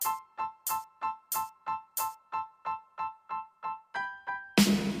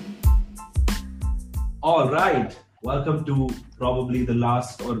All right. Welcome to probably the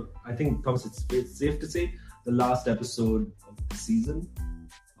last, or I think, Thomas, it's safe to say the last episode of the season.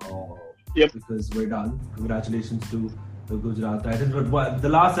 Uh, Yep. because we're done. Congratulations to the Gujarat Titans. But the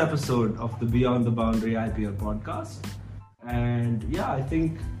last episode of the Beyond the Boundary IPL podcast. And yeah, it,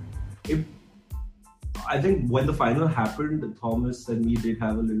 I think when the final happened, Thomas and me did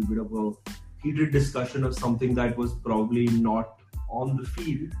have a little bit of a heated discussion of something that was probably not on the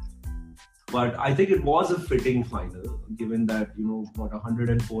field. But I think it was a fitting final, given that,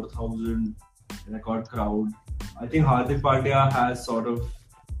 104,000 record crowd. I think Hardik Pandya has sort of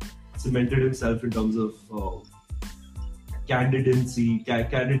cemented himself in terms of candidacy,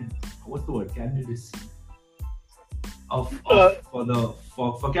 what's the word? Candidacy for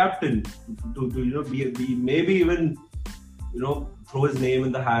captain to be maybe even throw his name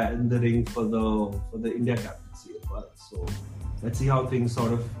in the ring for the India captaincy as well. So let's see how things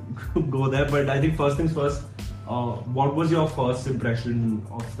sort of go there. But I think first things first, what was your first impression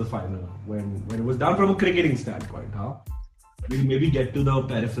of the final when it was done from a cricketing standpoint? We'll maybe get to the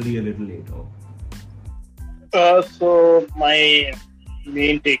periphery a little later. So my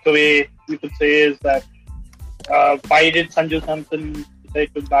main takeaway, you could say, is that why did Sanju Samson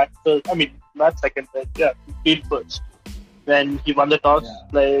decide to bat first? I mean, not second, but yeah, field first. When he won the toss,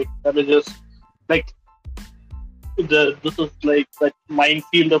 that was just like this was like that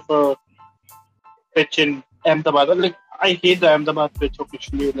minefield of a pitch in Ahmedabad. Like, I hate the Ahmedabad pitch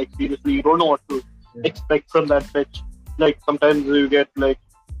officially. Like, seriously, you don't know what to expect from that pitch. Like, sometimes you get like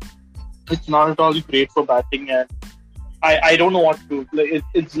it's not at all great for batting, and I don't know what to. Like,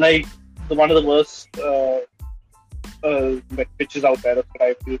 it's like one of the worst pitches out there. That's what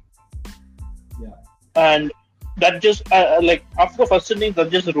I feel. Yeah. And that just like after the first innings, that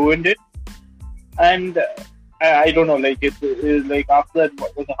just ruined it. And I don't know, like it like after that,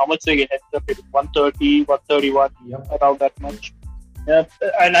 how much they ended up at 130, 131, around that much. Yeah,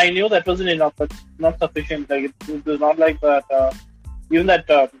 and I knew that wasn't enough. That's not sufficient. Like it was not like that. Even that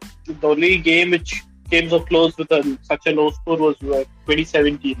the only game which came so close with such a low score was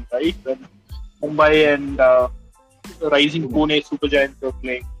 2017, right? When Mumbai and Rising Pune Super Giants were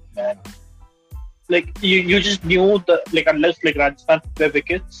playing. And, like you just knew unless like Rajasthan took their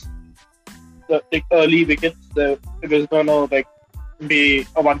wickets, the early wickets, it was gonna like be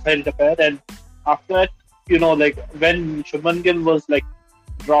a one-sided affair. And after that, like when Shubman Gill was like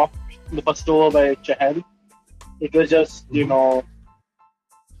dropped in the first over by Chahal, it was just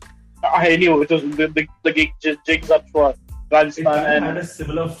I knew it was the gig just jigs up for Rajasthan. It had a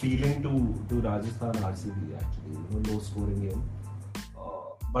similar feeling to Rajasthan RCB actually, low scoring game.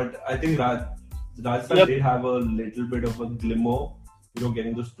 But I think Rajasthan did have a little bit of a glimmer,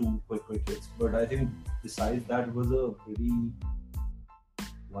 getting those two quick wickets. But I think besides that, it was a pretty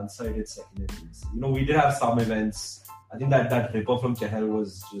one-sided second innings. We did have some events. I think that ripper from Chahal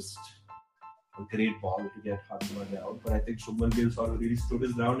was just a great ball to get Hathaway out. But I think Shubman Gill sort of really stood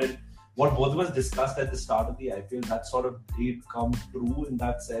his ground. And what both of us discussed at the start of the IPL, that sort of did come true in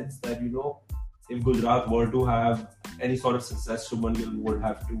that sense that, if Gujarat were to have any sort of success, Shubman Gill would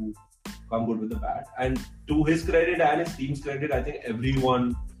have to come good with the bat. And to his credit and his team's credit, I think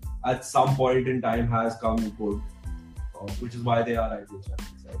everyone at some point in time has come good, which is why they are IPL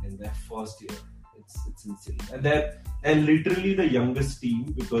champions, right? In their first year. It's insane. And they're literally the youngest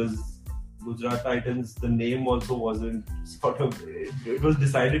team, because Gujarat Titans, the name also wasn't it was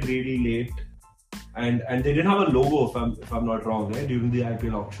decided really late. And they didn't have a logo, if I'm not wrong, right? During the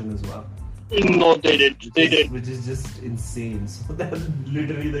IPL auction as well. No, they did. Which is just insane. So they're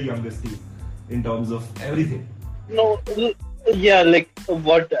literally the youngest team in terms of everything. No, yeah, like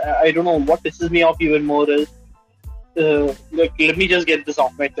what I don't know. What pisses me off even more is, like, let me just get this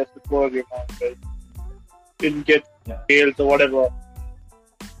off my chest before didn't get failed or whatever.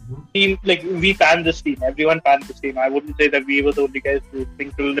 Mm-hmm. Team, like, we fan this team. Everyone fans this team. I wouldn't say that we were the only guys who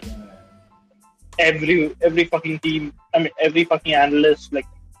think to every fucking team. I mean, every fucking analyst like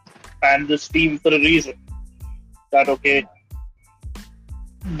fan this team for a reason. That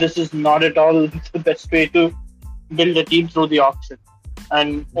this is not at all the best way to build a team through the auction.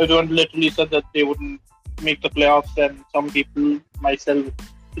 And everyone literally said that they wouldn't make the playoffs, and some people, myself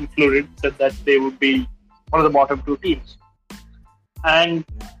included, said that they would be one of the bottom two teams. And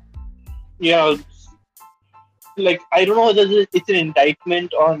like, I don't know whether it's an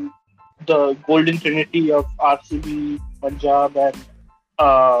indictment on the golden trinity of RCB, Punjab, and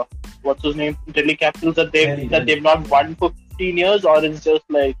what's his name, Delhi Capitals, that they've not won for 15 years, or it's just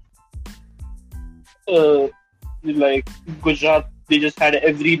like Gujarat, they just had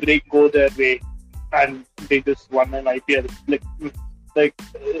every break go their way, and they just won an IPL.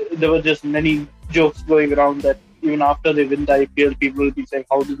 There were just many jokes going around that even after they win the IPL, people will be saying,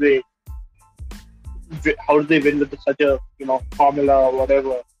 how do they win with such a formula or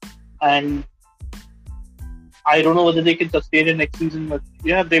whatever? And I don't know whether they can sustain it next season, but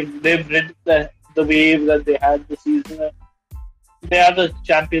yeah, they've rid the wave that they had this season. They are the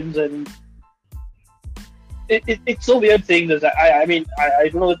champions, and it's so weird saying this. I mean, I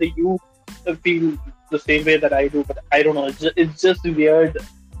don't know whether you feel the same way that I do, but I don't know. It's just weird.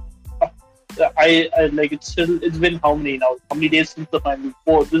 I like it's been how many now? How many days since the final?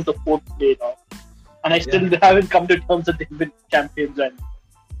 4. This is the 4th day now, and I still haven't come to terms that they've been champions, and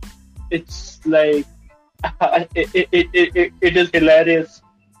it's like it is hilarious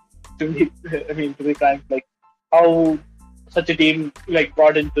to me. I mean, to be frank, like how such a team like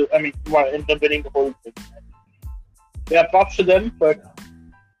got into. I mean, ended up winning the whole thing. Yeah, props to them, but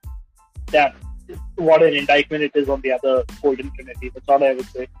damn, what an indictment it is on the other Golden Trinity. That's all I would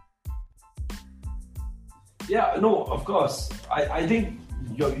say. Yeah, no, of course. I think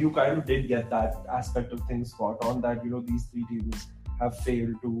you kind of did get that aspect of things spot on, that these three teams have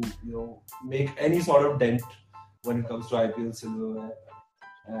failed to make any sort of dent when it comes to IPL silverware,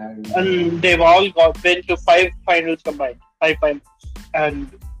 and they've all been to 5 finals combined, 5 finals, and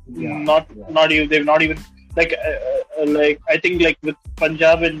not even they've not even like I think like with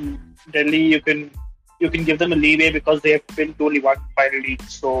Punjab and Delhi you can give them a leeway because they have been to only 1 final each.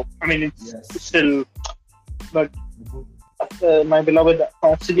 So I mean it's still. But my beloved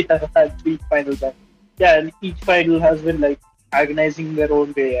RCB have had 3 finals, and each final has been like agonizing their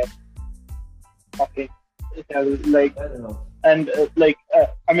own way. Okay, like I don't know. And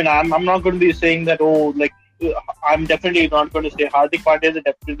I mean, I'm not going to be saying that. I'm definitely not going to say Hardik Pandya is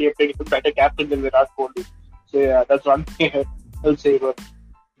definitely a better captain than Virat Kohli. So yeah, that's one thing I'll say. But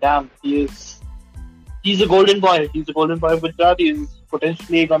damn, he's a golden boy. He's a golden boy of Gujarat. He's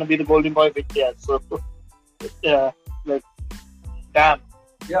potentially going to be the golden boy of India. So. Yeah, like damn.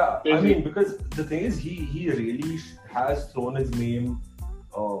 Yeah, I mean, because the thing is, he really has thrown his name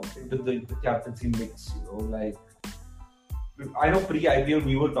into the captaincy mix. Like I know pre-IPL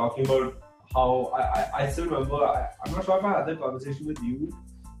we were talking about how I still remember. I'm not sure if I had that conversation with you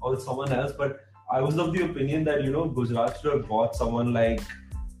or with someone else, but I was of the opinion that Gujarat should have bought someone like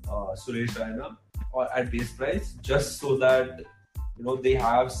Suresh Raina or at base price, just so that they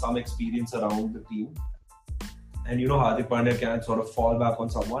have some experience around the team. And Hardik Pandya can sort of fall back on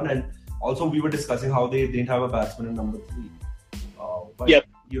someone. And also we were discussing how they didn't have a batsman in number 3. But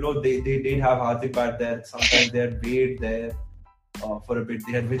they did have Hardik Pandya there. Sometimes they had Wade there for a bit.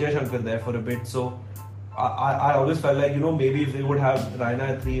 They had Vijay Shankar there for a bit. So I always felt like maybe if they would have Raina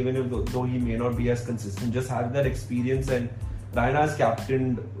at 3, even though he may not be as consistent, just have that experience. And Raina has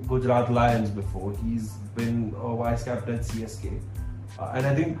captained Gujarat Lions before. He's been a vice captain at CSK. And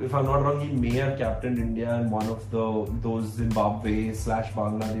I think, if I'm not wrong, he may have captained India in one of those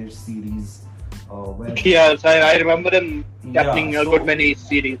Zimbabwe/Bangladesh series. Yes, I remember him captaining a good many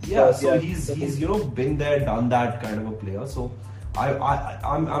series. Yeah, so he's been there, done that kind of a player. So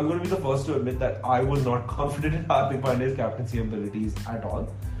I'm going to be the first to admit that I was not confident in Hardik Pandya's captaincy abilities at all.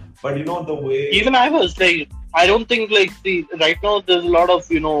 But the way even I was like, I don't think right now there's a lot of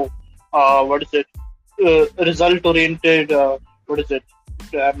what is it, result oriented. What is it?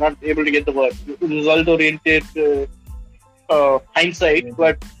 I'm not able to get the word. Result-oriented hindsight,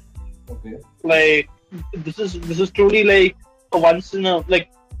 but like this is truly like a once in a I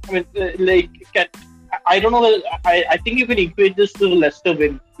mean I don't know. I think you can equate this to the Leicester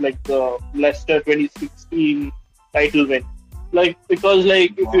win, like the Leicester 2016 title win, because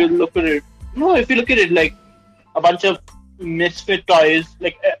if you look at it, like a bunch of misfit toys,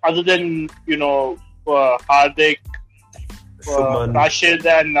 other than Hardik, Rashid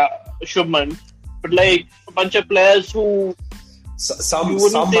and Shubman, but a bunch of players who some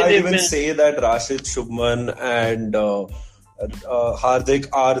might even say that Rashid, Shubman and Hardik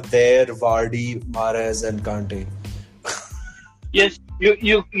are there, Vardy, Mahrez and Kante. Yes,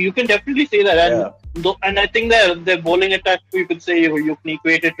 you can definitely say that, and I think their bowling attack, you could say you can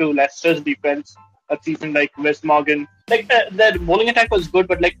equate it to Leicester's defense. That's even like West Morgan. Their bowling attack was good,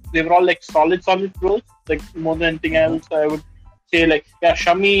 but they were all solid throws. More than anything else, I would say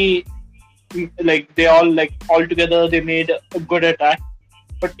Shami, they all together they made a good attack,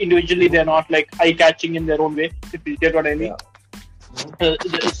 but individually they're not eye catching in their own way. If you get what I mean, a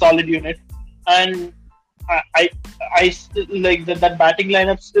solid unit, and I that batting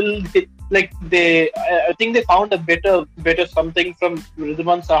lineup still I think they found a better something from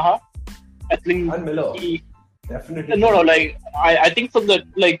Ridwan Saha. I think and Miller. Definitely. No. I think from the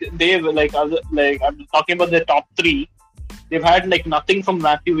they've I'm talking about their top 3. They've had nothing from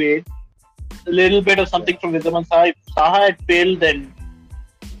Matthew Wade, a little bit of something from Vidyaman Saha. If Saha had failed, then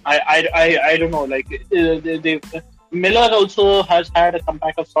I don't know. Like Miller also has had a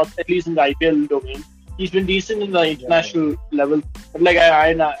comeback of sorts, at least in the IPL domain. He's been decent in the international level. But like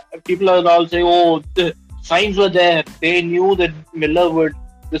people are all saying, oh, the signs were there. They knew that Miller would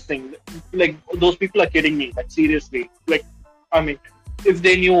this thing. Like those people are kidding me. Like seriously. Like I mean, if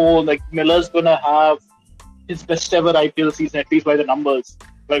they knew, oh, like Miller's gonna have his best ever IPL season, at least by the numbers.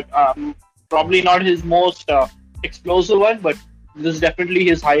 Like probably not his most explosive one, but this is definitely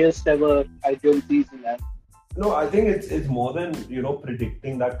his highest ever IPL season. And no, I think it's more than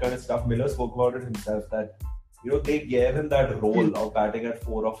predicting that kind of stuff. Miller spoke about it himself that they gave him that role of batting at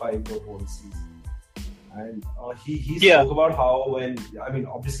 4 or 5 the whole season, and he spoke about how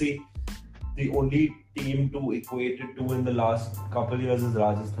obviously the only team to equate it to in the last couple of years is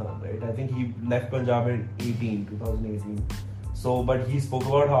Rajasthan, right? I think he left Punjab in 2018. So, but he spoke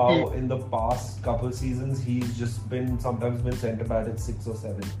about how in the past couple seasons he's just sometimes been centre back at 6 or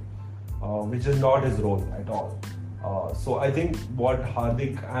 7. Which is not his role at all. So I think what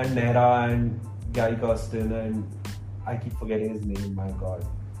Hardik and Nehra and Gary Kirsten and I keep forgetting his name, my God,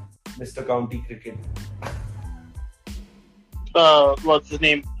 Mr. County Cricket. What's his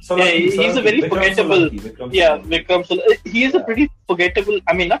name? Solanki, he's a very forgettable. Vikram Solanki. He is a pretty forgettable.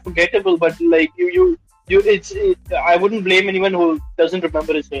 I mean, not forgettable, but like I wouldn't blame anyone who doesn't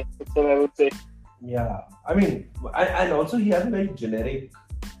remember his name. That's what I would say. Yeah, I mean, and also he has a very generic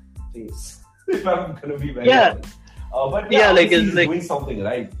face. If I'm gonna be very honest. But like he's doing something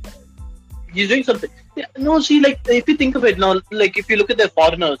right. He's doing something. Yeah, no, see, like if you think of it now, like if you look at the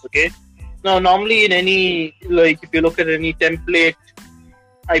foreigners, okay. Now, normally in any if you look at any template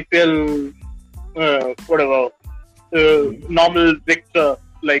IPL, normal victor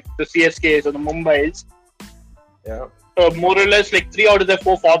like the CSKs or the Mumbais, more or less like 3 out of the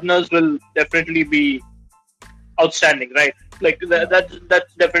 4 foreigners will definitely be outstanding, right? Like that's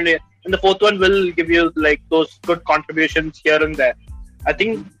definitely, and the 4th one will give you like those good contributions here and there. I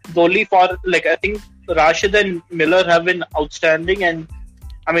think the only I think Rashid and Miller have been outstanding, and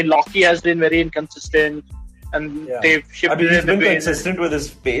I mean Lockie has been very inconsistent, and they've shifted. He's been consistent with his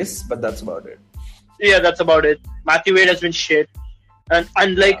pace, but that's about it. Yeah, that's about it. Matthew Wade has been shit, and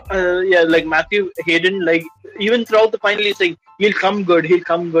like Matthew Hayden, like even throughout the final, he's saying he'll come good,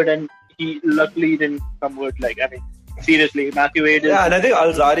 and he luckily didn't come good. Like I mean, seriously, Matthew Wade. And I think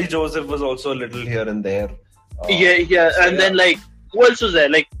Alzari Joseph was also a little here and there. And then like who else was there?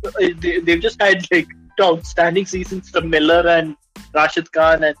 Like they've just had like outstanding seasons from Miller and Rashid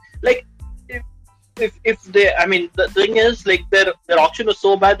Khan, and like if they, I mean, the thing is like their auction was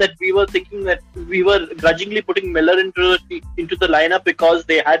so bad that we were thinking that we were grudgingly putting Miller into the lineup because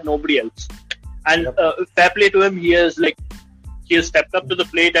they had nobody else. And fair play to him, he has stepped up to the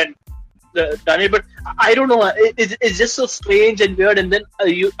plate and done it. But I don't know, it's just so strange and weird. And then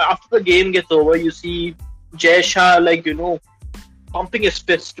after the game gets over, you see Jay Shah pumping his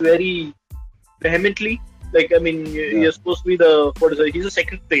fist very vehemently. Like, I mean, you're supposed to be he's a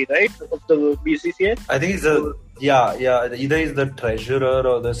secretary, right, of the BCCI? I think he's either he's the treasurer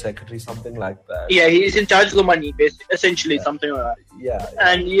or the secretary, something like that. Yeah, he's in charge of the money, essentially, something like that.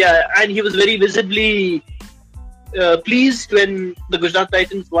 And he was very visibly pleased when the Gujarat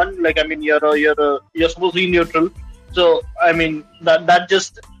Titans won. Like, I mean, you're supposed to be neutral. So, I mean, that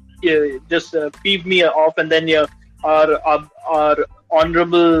just peeved me off. And then our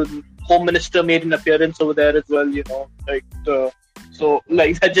honorable Home Minister made an appearance over there as well, so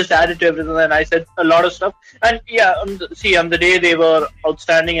that just added to everything. And I said a lot of stuff. And on the day they were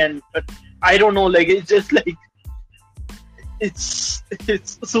outstanding, but I don't know, like it's just like it's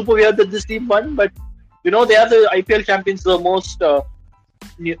super weird that this team won, but they are the IPL champions, the most I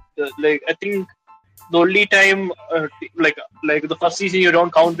think the only time like the first season you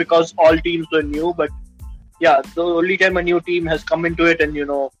don't count because all teams were new, but the only time a new team has come into it and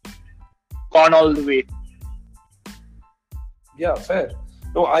gone all the way. Yeah, fair.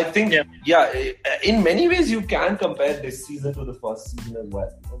 No, I think in many ways you can compare this season to the first season as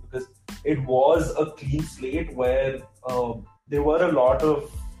well, because it was a clean slate where there were a lot of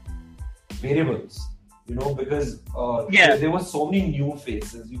variables, because there were so many new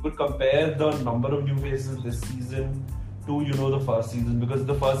faces. You could compare the number of new faces this season to the first season, because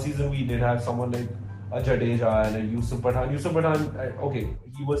the first season we did have someone like a Jadeja and a Yusuf Pathan. Yusuf Pathan,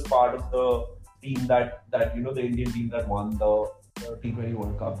 he was part of the team that the Indian team that won the T20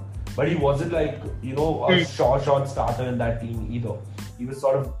 World Cup. But he wasn't like, a short starter in that team either. He was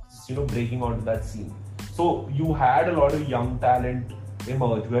sort of, breaking onto that scene. So you had a lot of young talent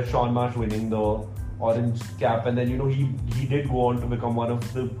emerge. We had Sean Marsh winning the orange cap, and then, he did go on to become one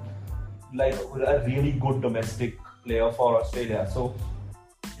of the like a really good domestic player for Australia. So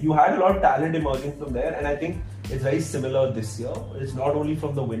you had a lot of talent emerging from there, and I think it's very similar this year. It's not only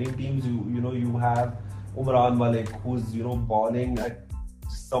from the winning teams. You have Umran Malik, who's balling at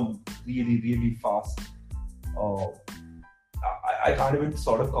some really fast. Uh, I can't even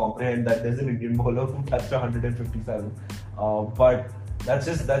sort of comprehend that there's an Indian bowler who touched 157. But that's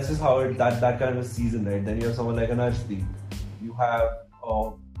just how that kind of a season, right? Then you have someone like an Arshdeep. You have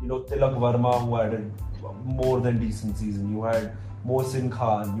Tilak Verma, who had a more than decent season. You had Mohsin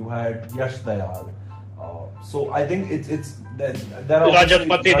Khan. You had Yash Dayal. So I think it's there are Rajat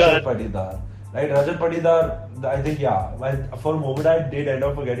Patidar. Right, Rajat Patidar. I think Well, for a moment I did end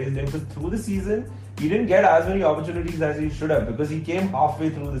up forgetting his name because through the season he didn't get as many opportunities as he should have because he came halfway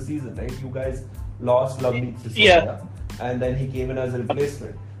through the season. Right, you guys lost Loveneet Sisodiya, and then he came in as a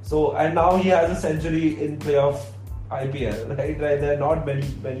replacement. So and now he has a century in playoff IPL. Right, there are not many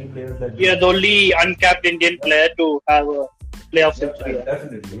players that. Yeah, the only uncapped Indian player to have a playoff century. Right,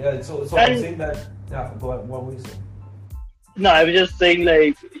 definitely, yeah. So I'm saying that. Yeah, go on. What were you saying? No, I was just saying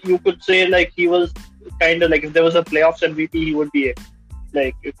like you could say like he was kind of like if there was a playoffs MVP, he would be it.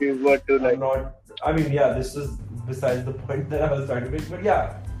 Like if you were to like. This is besides the point that I was trying to make, but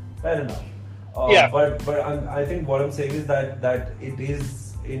yeah, fair enough. But I think what I'm saying is that it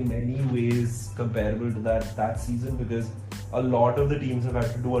is in many ways comparable to that season because a lot of the teams have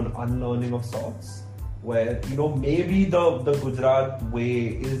had to do an unlearning of sorts. Where maybe the Gujarat way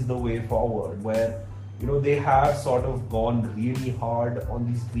is the way forward, where they have sort of gone really hard on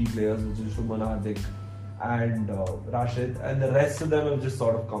these three players, which is Shubman, Hardik, and Rashid, and the rest of them have just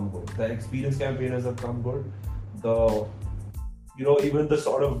sort of come good. The experienced campaigners have come good. Even the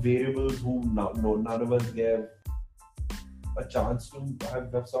sort of variables who none of us gave a chance to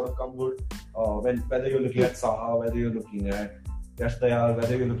have sort of come good. Whether you're looking at Saha, whether you're looking at Yash Dayal,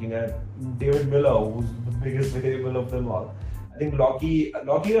 whether you're looking at David Miller, who's the biggest variable of them all. I think Lockie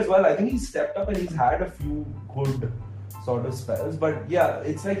as well, I think he's stepped up and he's had a few good sort of spells. But yeah,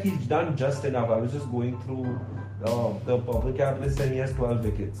 it's like he's done just enough. I was just going through the Purple Cap list and he has 12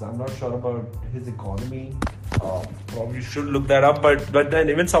 wickets. I'm not sure about his economy. Probably should look that up. But then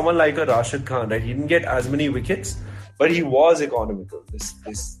even someone like a Rashid Khan, right? He didn't get as many wickets, but he was economical this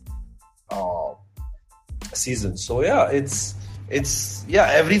season. So yeah, it's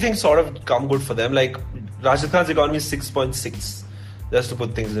everything sort of come good for them. Like Rashid Khan's economy is 6.6, just to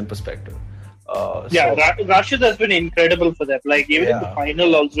put things in perspective. Rashid has been incredible for them. Like even in the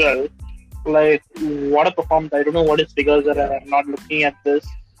final as well. Like what a performance! I don't know what his figures are. I'm not looking at this.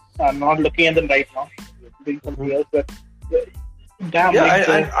 I'm not looking at them right now. Doing something else, but damn.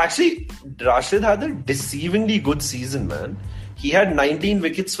 Yeah, and actually, Rashid had a deceivingly good season, man. He had 19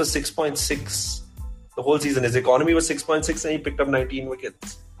 wickets for 6.6. The whole season. His economy was 6.6 and he picked up 19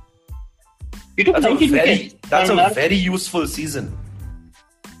 wickets. He took 19 wickets. That's a very useful season.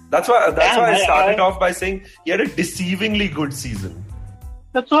 That's why I started off by saying he had a deceivingly good season.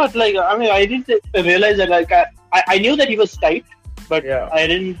 That's what, I didn't realize that, I knew that he was tight, but I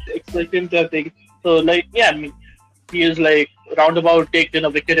didn't expect him to have taken. So, he is, roundabout taken a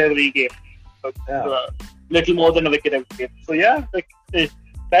wicket every game. Little more than a wicket every game. So,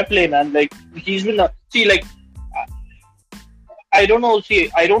 fair play, man. He's been, I don't know,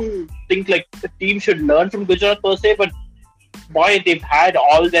 I don't think, the team should learn from Gujarat per se, but boy, they've had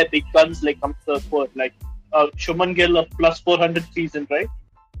all their big guns, come to the fore. Shubman Gill, a plus 400 season, right?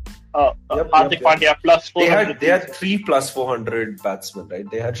 Hardik Pandya, plus 400. They had 3 plus 400 batsmen, right?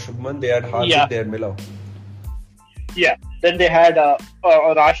 They had Shubman, they had Hardik, they had Miller. Yeah. Then they had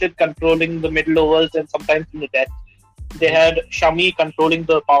Rashid controlling the middle overs and sometimes in the death. They had Shami controlling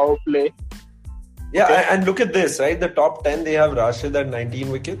the power play. Yeah, and look at this, right? The top 10, they have Rashid at 19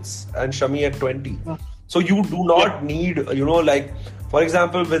 wickets and Shami at 20. So you do not need, for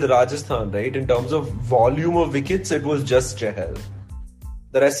example, with Rajasthan, right? In terms of volume of wickets, it was just Chahal.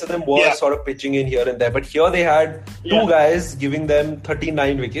 The rest of them were sort of pitching in here and there. But here they had two guys giving them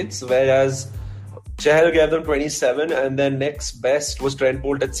 39 wickets, whereas Chahal gave them 27 and then next best was Trent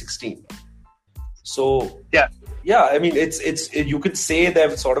Bolt at 16. So, I mean, it's you could say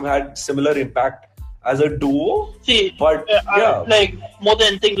they've sort of had similar impact as a duo. But more than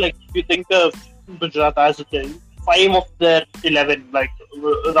anything, if you think of Gujarat as a team, 5 of their 11,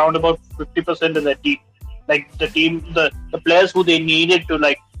 around about 50% of their team. The players who they needed to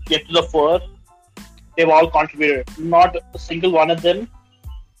get to the fore, they've all contributed. Not a single one of them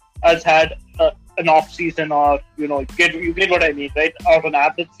has had an off season or you get what I mean, right? Or an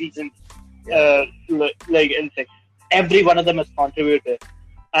average season, anything. Every one of them has contributed,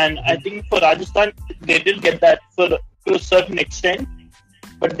 and I think for Rajasthan they did get that to a certain extent.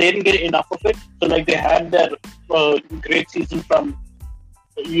 but they didn't get enough of it. So like they had their great season from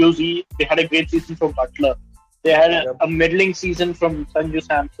UZ. They had a great season from Butler. They had a middling season from Sanju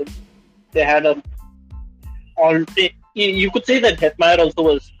Samson. They had you could say that Hetmeyer also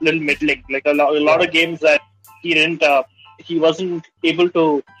was a little middling. Like a lot of games that he wasn't able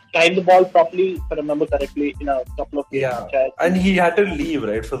to time the ball properly, if I remember correctly, in a couple of games. Yeah, and he had to leave,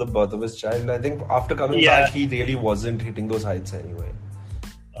 right, for the birth of his child. I think after coming back, he really wasn't hitting those heights anyway.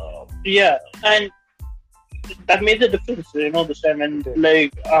 Yeah, and that made the difference, this time. And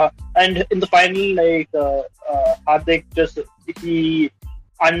and in the final, Hardik he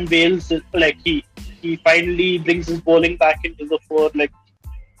unveils, he finally brings his bowling back into the fore,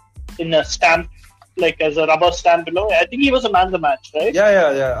 in a stamp, as a rubber stamp. I think he was a man of the match, right?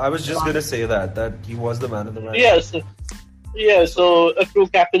 Yeah. I was just gonna say that he was the man of the match. Yes. Yeah. So a true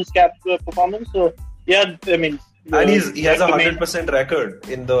captain's cap performance. So yeah, I mean. And he has a 100% record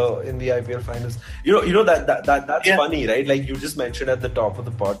in the IPL finals. That's funny, right? Like you just mentioned at the top of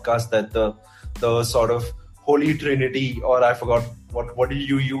the podcast that the sort of holy trinity, or I forgot what did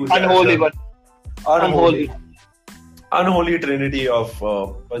you use? Unholy trinity of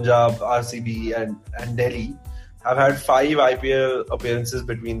Punjab, RCB, and Delhi have had 5 IPL appearances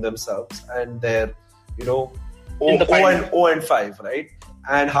between themselves, and they're 0 and 5, right?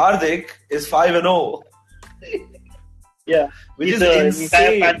 And Hardik is 5-0. Yeah, which is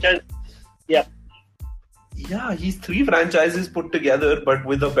insane. Yeah, he's 3 franchises put together, but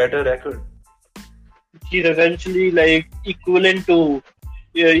with a better record. He's essentially equivalent to.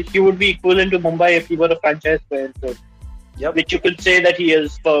 He would be equivalent to Mumbai if he were a franchise player. So, which you could say that he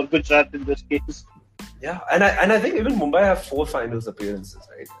is for Gujarat in this case. Yeah, and I think even Mumbai have 4 finals appearances,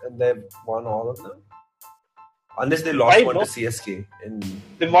 right? And they've won all of them, unless they lost 1 to CSK.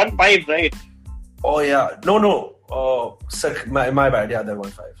 They won 5, right? Oh yeah, no. My bad. Yeah, they won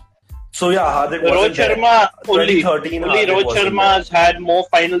 5. So yeah, Hardik wasn't there. Sharma 2013. Only Rohit Sharma's had more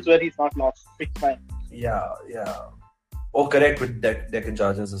finals where he's not lost. 6 finals. Yeah. Oh, correct, with Deccan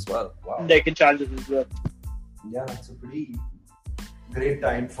Chargers as well. Wow. Deccan Chargers as well. Yeah, it's a pretty great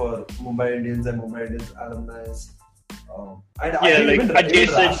time for Mumbai Indians and Mumbai Indians alumni. And I think even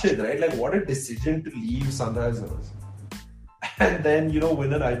Rashid, right? Like, what a decision to leave Sunrisers. And then,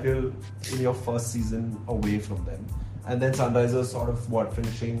 win an IPL in your first season away from them. And then Sunrisers sort of,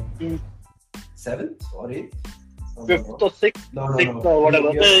 finishing 7th or 8th? 5th or 6th? No. 6th or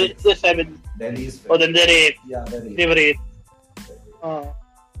whatever. They're 7th. Delhi's 5th. Oh, then they're 8th. Yeah, they're 8th. They were 8th.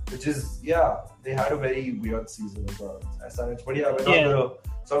 Which is, they had a very weird season as well. SRH. But we're not going to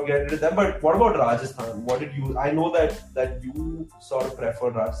sort of get into them. But what about Rajasthan? I know that you sort of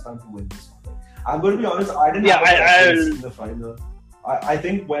preferred Rajasthan to win this one. I'm going to be honest, I didn't have a preference in the final. I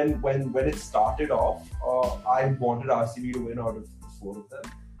think when it started off, I wanted RCB to win out of the 4 of them.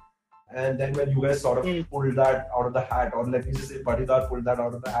 And then when you guys sort of pulled that out of the hat, or let me just say Patidar pulled that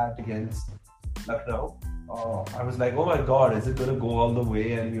out of the hat against Lucknow, I was like, oh my god, is it going to go all the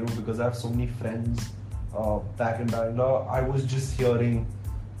way? And because I have so many friends back in Bangalore, I was just hearing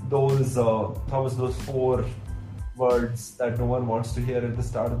those 4 words that no one wants to hear at the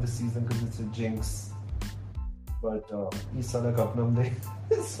start of the season because it's a jinx. But Isana Kapnam Day.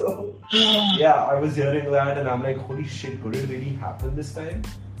 So yeah, I was hearing that and I'm like, holy shit, could it really happen this time?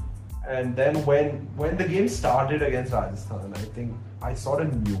 And then when the game started against Rajasthan, I think I sort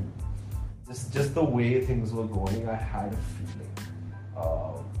of knew. Just the way things were going, I had a feeling.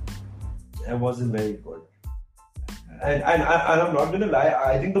 It wasn't very good. And I'm not gonna lie,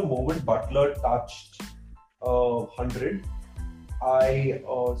 I think the moment Butler touched 100,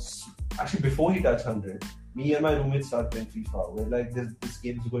 actually before he touched 100, me and my roommates started playing FIFA. We're like, this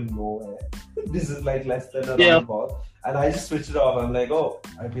game's going nowhere. This is like less than a round ball. And I just switched it off. I'm like, oh,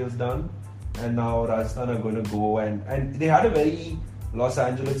 IPL's done. And now Rajasthan are going to go. And they had a very Los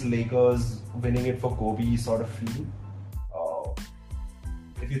Angeles Lakers winning it for Kobe sort of feel.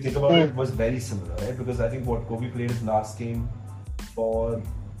 If you think about it was very similar, right? Because I think what Kobe played his last game for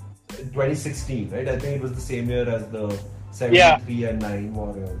 2016, right? I think it was the same year as the 73 and 9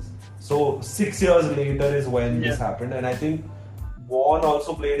 Warriors. So 6 years later is when this happened, and I think Vaughn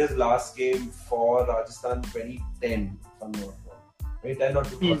also played his last game for Rajasthan 2010, if I'm not wrong, right? 10 or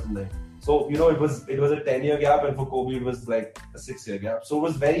 2009. So it was a 10-year gap, and for Kobe it was like a 6-year gap. So it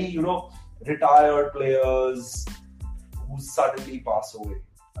was very retired players who suddenly pass away,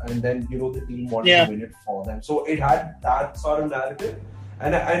 and then the team wanted to win it for them. So it had that sort of narrative,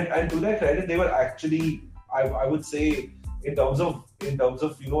 and to their credit, they were actually I would say. In terms of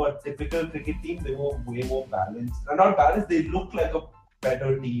a typical cricket team, they were way more balanced. And not balanced, they look like a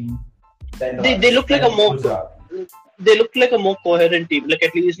better team than they look like a more they looked like a more coherent team. Like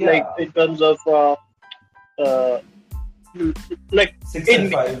at least like Yeah. in terms of uh, like 6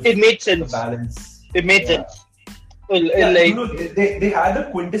 and 5, it made the sense. balance. It made Yeah. sense. Well, Yeah, like they had the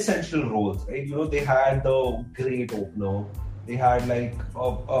quintessential roles, right? They had the great opener. They had like a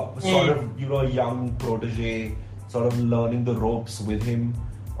sort mm, of, young protege, sort of learning the ropes with him.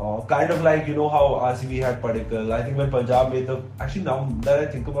 Kind of like, how RCB had Padikkal. I think when Punjab made actually now that I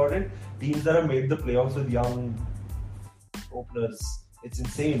think about it, teams that have made the playoffs with young openers, it's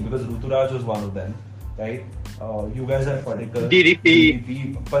insane because Ruturaj was one of them, right? You guys had Padikkal,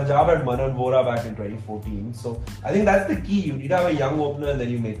 DDP. Punjab had Manan Vora back in 2014. So I think that's the key. You need to have a young opener and then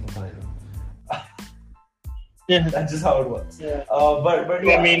you make the final. Yeah. That's just how it works. Yeah. But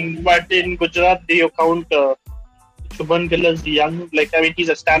yeah. I mean, but in Gujarat, they count Shubman Gill as young. Like, I mean, he's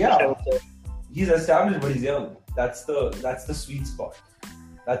established. Yeah. I would say. He's established, but he's young. That's the sweet spot.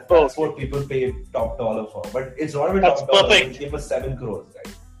 That's what people pay top dollar for. But it's not even That's top dollar. perfect. He came for 7 crores,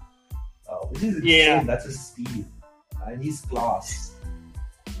 right? Which is insane. Yeah. That's a steal, and he's class.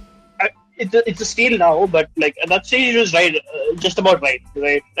 It's a steal now, but like that stage was right, just about right?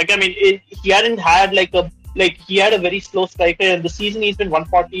 Like I mean, he hadn't had he had a very slow striker, and the season he's been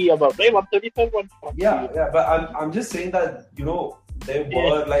 140 above, right? 135, 140. Yeah, but I'm just saying that there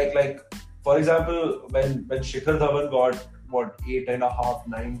were like for example when Shikhar Dhawan got what 8.5,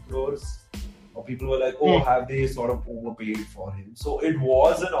 9 crores, or people were like, oh, have they sort of overpaid for him? So it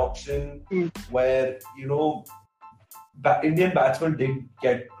was an auction where Indian batsmen did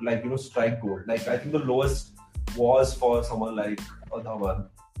get strike gold. Like I think the lowest was for someone like Dhawan,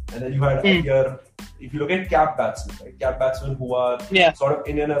 and then you had here. If you look at cap batsmen, right? Cap batsmen who are sort of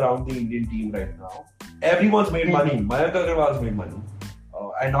in and around the Indian team right now, everyone's made money. Mayank Agarwal's made money,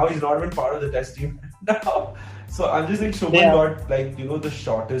 and now he's not even part of the Test team now. So I'm just saying, Shubman got the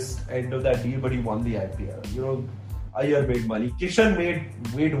shortest end of that deal, but he won the IPL. Iyer made money. Kishan made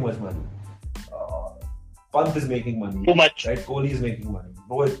way too much money. Pant is making money. Too much. Right? Kohli is making money.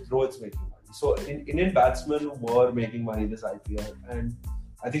 Rohit's making money. So Indian batsmen were making money this IPL, and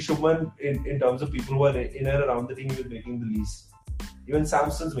I think Shubman, in terms of people who are in and around the team, was making the least. Even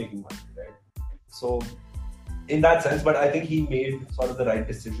Samson's making money, right? So in that sense, but I think he made sort of the right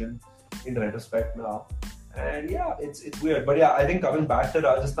decision in retrospect now. And yeah, it's weird. But yeah, I think coming back to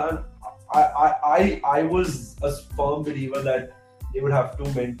Rajasthan, I was a firm believer that they would have to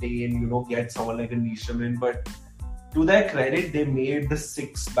maintain, get someone like a Neesham in. But to their credit, they made the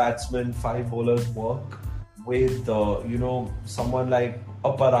 6 batsmen, 5 bowlers work with, someone like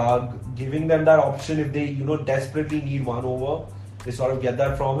a Parag, giving them that option if they, desperately need one over. They sort of get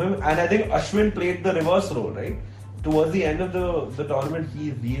that from him. And I think Ashwin played the reverse role, right? Towards the end of the tournament,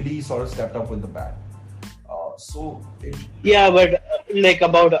 he really sort of stepped up with the bat. But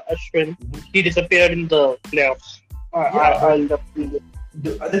about Ashwin, he disappeared in the playoffs.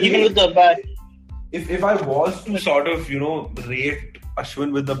 Even with the bat. If I was to sort of rate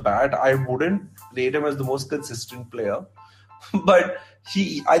Ashwin with the bat, I wouldn't rate him as the most consistent player. But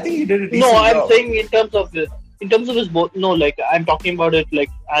I think he did a decent job. I'm saying in terms of his both. No, I'm talking about it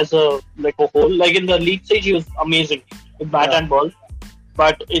as a whole. Like in the league stage, he was amazing with bat and ball,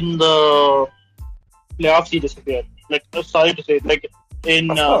 but in the playoffs he disappeared. Sorry to say, in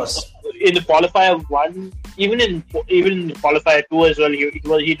the qualifier 1, even in qualifier 2 as well,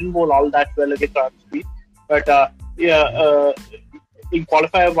 he didn't bowl all that well against RCB. But in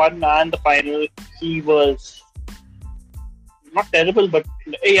qualifier 1 and the final, he was not terrible, but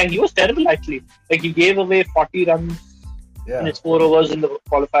he was terrible actually. He gave away 40 runs in his 4 overs in the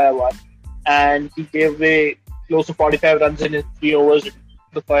qualifier 1, and he gave away close to 45 runs in his 3 overs in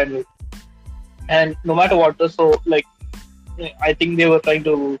the final. And no matter what, I think they were trying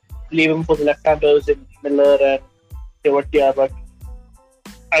to leave him for the left-handers in Miller and Tewatia, but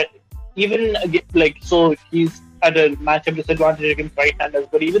so he's at a matchup disadvantage against right-handers.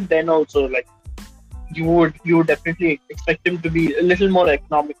 But even then, also you would definitely expect him to be a little more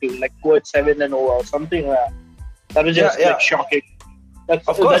economical, go at 7 and over or something like that. That was just shocking. Of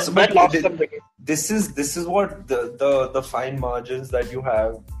course, that lost something. This is what the fine margins that you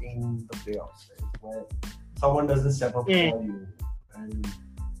have in the playoffs, right? Where someone doesn't step up for you, and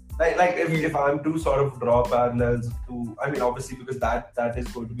if I'm to sort of draw parallels to, I mean, obviously because that is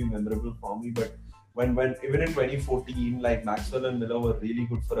going to be memorable for me, but when even in 2014, Maxwell and Miller were really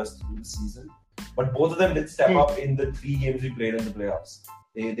good for us through the season, but both of them did step up in the 3 games we played in the playoffs.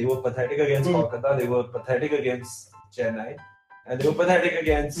 They were pathetic against Kolkata, they were pathetic against Chennai, and they were pathetic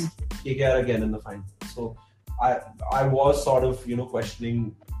against KKR again in the final. So I was sort of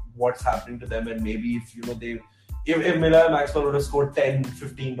questioning what's happening to them, and maybe if Miller and Maxwell would have scored 10,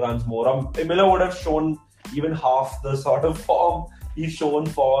 15 runs more, Miller would have shown even half the sort of form he's shown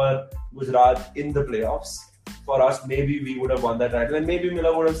for Gujarat in the playoffs. For us, maybe we would have won that title, and maybe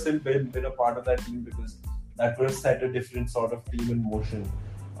Miller would have still been a part of that team because that would have set a different sort of team in motion.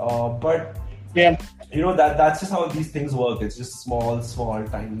 But Yeah. that's just how these things work. It's just small,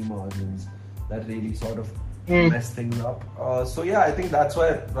 tiny margins that really sort of mess things up. So yeah, I think that's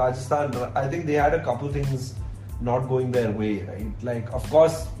why Rajasthan. I think they had a couple things not going their way, right? Like, of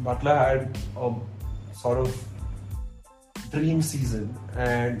course, Butler had a sort of dream season,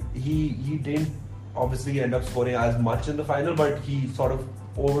 and he didn't obviously end up scoring as much in the final, but he sort of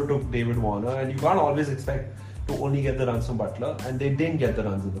overtook David Warner, and you can't always expect to only get the runs from Butler, and they didn't get the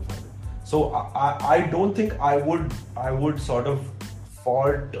runs in the final. So I don't think I would sort of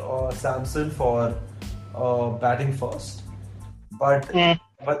fault Samson for batting first, but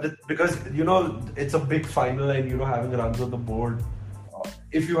because it's a big final, and having runs on the board,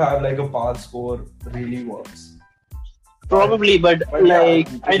 if you have like a par score, really works. Probably, but like,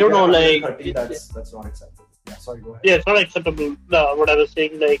 I don't know, like 30, that's not acceptable. Yeah, sorry, go ahead. Yeah, it's not acceptable. What I was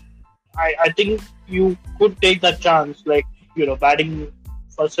saying, like, I think you could take that chance, like, batting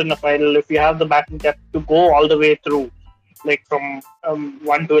first in the final if you have the batting depth to go all the way through, like from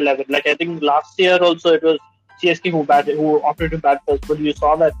 1 to 11. Like, I think last year also it was CSK who opted to bat first, but you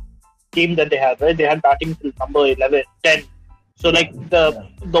saw that team that they had, right? They had batting till number 11, 10. So like the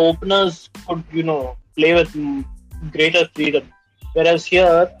openers could play with greater freedom, whereas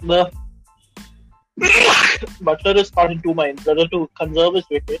here the Butler is caught in two minds: whether to conserve his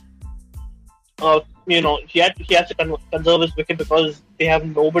wicket, he has to conserve his wicket because they have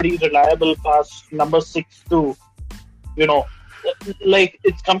nobody reliable past number 6 to, like,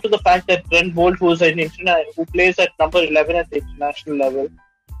 it's come to the fact that Trent Bolt, who plays at number 11 at the international level,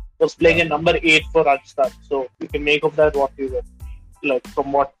 was playing at number 8 for Rajasthan. So you can make of that what you will, like,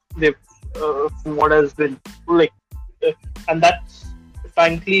 from what has been like, and that's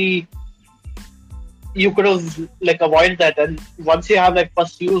frankly, you could have like avoided that. And once you have like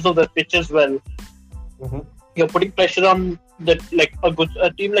first use of the pitch as well, you're putting pressure on a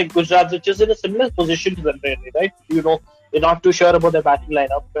team like Gujarat, which is in a similar position to them, really, right? You're not too sure about their batting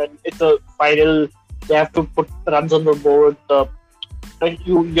lineup, and it's a final. They have to put runs on the board. Right?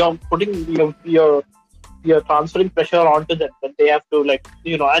 You're putting you're transferring pressure onto them, but they have to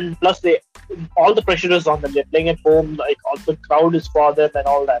and plus all the pressure is on them. They're playing at home, like all the crowd is for them and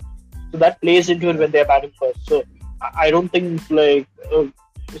all that. So that plays into it when they're batting first. So I don't think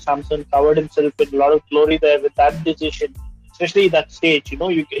Samson covered himself in a lot of glory there with that decision, especially that stage.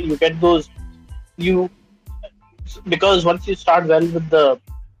 You get those because once you start well with the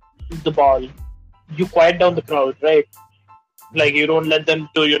ball, you quiet down the crowd, right? Like, you don't let them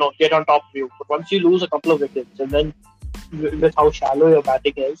to get on top of you. But once you lose a couple of wickets, and then with how shallow your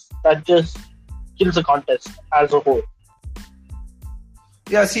batting is, that just kills the contest as a whole.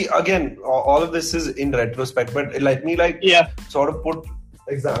 Yeah, see, again, all of this is in retrospect, but let me sort of put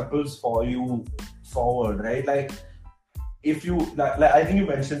examples for you forward, right? Like, if you I think you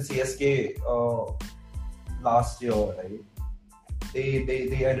mentioned CSK last year, right?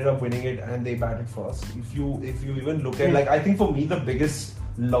 They ended up winning it and they batted first. If you even look at I think for me the biggest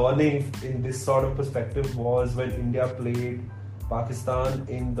learning in this sort of perspective was when India played Pakistan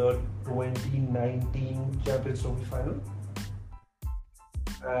in the 2019 Champions Trophy final.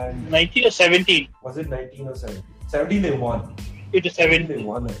 And 19 or 17? Was it 19 or 17? 17 they won. It is 17. They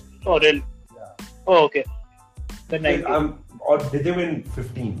won it. Oh, really? Yeah. Oh, okay. The 19. Or did they win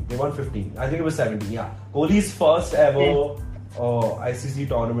 15? They won 15. I think it was 17. Yeah. Kohli's first ever ICC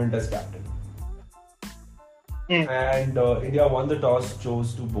tournament as captain. And India won the toss,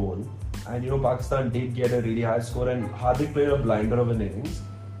 chose to bowl. And Pakistan did get a really high score, and Hardik played a blinder of an innings.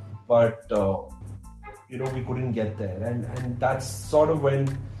 But we couldn't get there. And that's sort of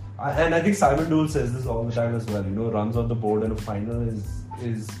when and I think Simon Dewell says this all the time as well, runs on the board in a final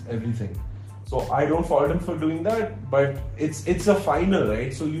is everything. So I don't fault him for doing that, but it's a final,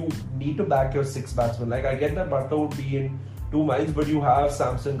 right? So you need to back your 6 batsmen. Like, I get that Butler would be in 2 minds, but you have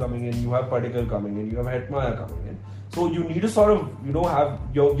Samson coming in, you have Padikkal coming in, you have Hetmyer coming in. So you need to sort of, have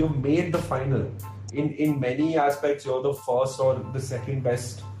you've made the final. In many aspects, you're the first or the second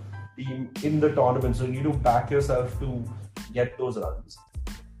best team in the tournament. So you need to back yourself to get those runs.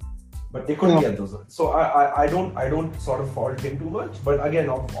 But they couldn't get those runs. So I don't sort of fault him too much. But again,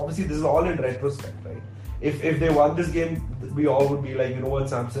 obviously this is all in retrospect, right? If they won this game, we all would be like,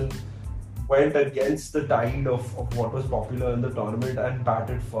 Samson went against the tide of what was popular in the tournament and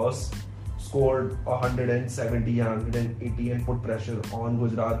batted first, scored 170, 180 and put pressure on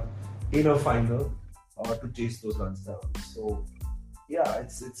Gujarat in a final to chase those runs down. So yeah,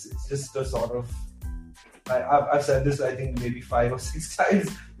 it's just a sort of, I've said this, I think, maybe 5 or 6 times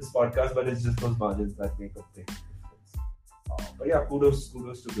this podcast, but it's just those margins that make a big difference. But yeah, kudos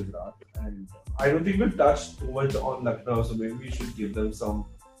to Gujarat. And I don't think we've touched too much on Lucknow, so maybe we should give them some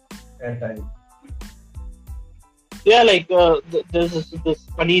airtime. Yeah, like there's this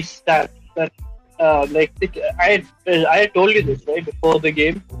funny stat that I had told you this right before the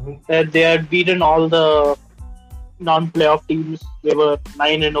game that they had beaten all the non-playoff teams. They were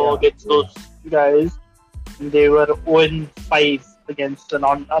 9-0 against those guys. They were 0-5 against the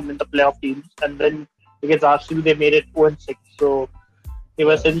the playoff teams, and then against RCB they made it 0-6. So they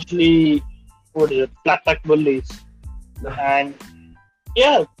were essentially flat track bullies. And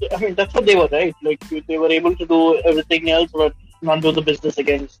yeah, I mean that's what they were, right? Like they were able to do everything else, but not do the business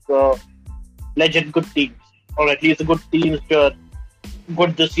against legend good teams, or at least the good teams which are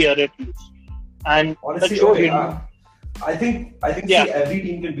good this year at least. And honestly, I think see, every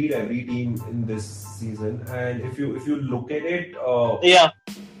team can beat every team in this season, and if you look at it,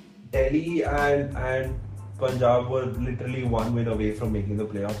 Delhi and Punjab were literally 1 win away from making the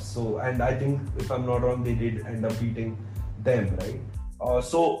playoffs. So, and I think if I'm not wrong, they did end up beating them, right?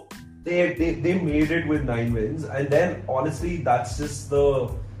 So they made it with 9 wins, and then honestly, that's just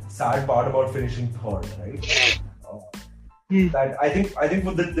the sad part about finishing third, right? That I think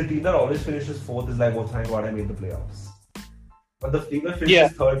for the team that always finishes fourth is like, oh, thank God I made the playoffs. But the team that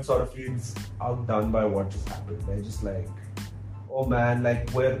finishes third sort of feels outdone by what just happened. They're just like, oh man,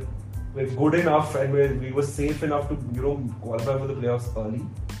 like we're good enough and we were safe enough to qualify for the playoffs early,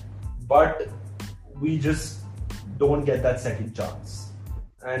 but we just don't get that second chance.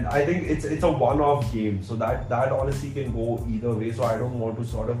 And I think it's a one-off game, so that honestly can go either way. So I don't want to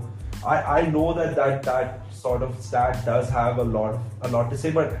sort of. I know that sort of stat does have a lot to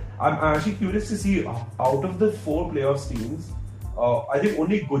say, but I'm actually curious to see out of the 4 playoffs teams, I think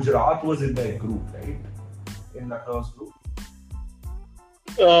only Gujarat was in their group, right? In Lucknow's group.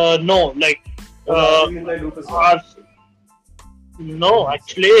 No, like in their group as well? no,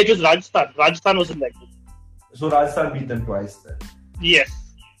 actually it was Rajasthan. Rajasthan was in that group. So Rajasthan beat them twice then. Yes.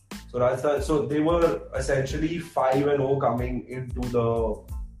 So Rajasthan, so they were essentially 5-0 coming into the.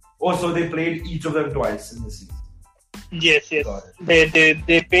 Oh, so they played each of them twice in the season. Yes.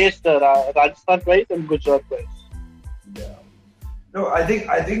 They faced Rajasthan twice and Gujarat twice. Yeah. No, I think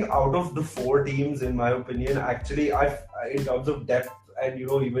out of the 4 teams, in my opinion, actually, in terms of depth and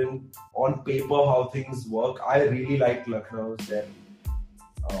even on paper how things work, I really like Lucknow's depth.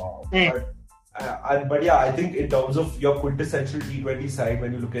 But yeah, I think in terms of your quintessential T20 side,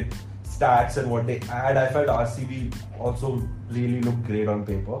 when you look at stats and what they add, I felt RCB also really looked great on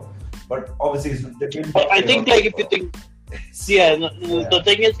paper. But obviously, I think like if you think, the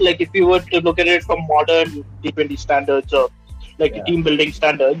thing is like if you were to look at it from modern T20 standards or like team building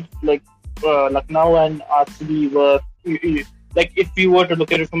standards, like Lucknow and RCB were like if you were to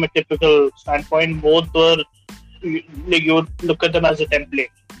look at it from a typical standpoint, both were like you would look at them as a template.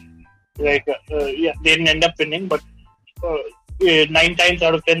 Like they didn't end up winning, but 9 times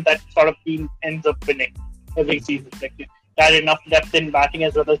out of 10 that sort of team ends up winning every season. Like they had enough depth in batting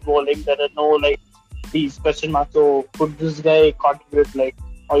as well as bowling. There are no like these question marks. So could this guy contribute? Like,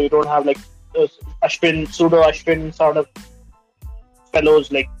 or you don't have like pseudo Ashwin sort of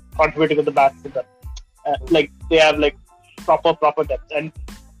fellows like contributing with the bat for them. Like they have like proper depth, and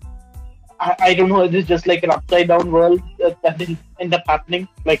I don't know. It is just like an upside down world that didn't end up happening.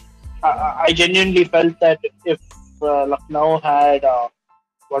 Like I genuinely felt that if Lucknow had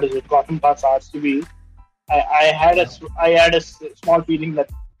gotten past RCB, I had a small feeling that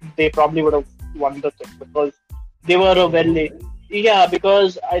they probably would have won the thing because they were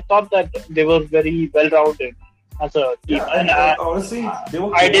because I thought that they were very well rounded as a team. Yeah, and honestly, they were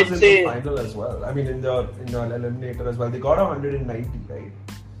close in the final as well. I mean, in the eliminator as well, they got 190, right?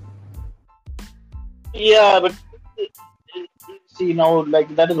 Yeah, but see now,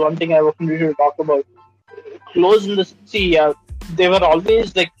 like that is one thing I wanted to talk about. Close in the they were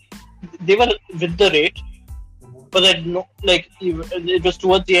always like they were with the rate, but then it was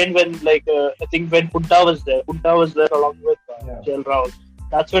towards the end when I think when Hooda was there along with KL Rahul.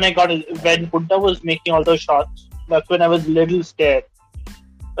 That's when I got when Hooda was making all those shots. That's when I was a little scared.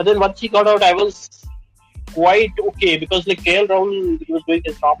 But then once he got out, I was quite okay because like KL Rahul, he was doing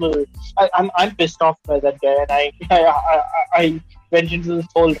his normal. I'm pissed off by that guy, and I went into this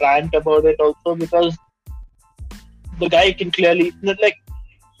whole rant about it also because the guy can clearly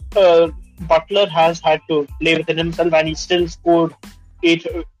Butler has had to play within himself, and he still scored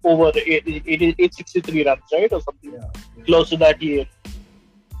 863 runs, right, or something close to that he hit.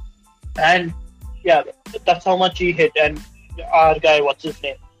 And yeah, that's how much he hit. And our guy, what's his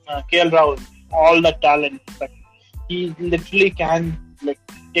name, KL Rahul, all the talent. Like he literally can like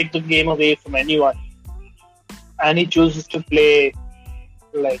take the game away from anyone, and he chooses to play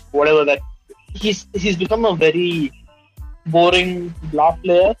like whatever that. He's become a very boring blah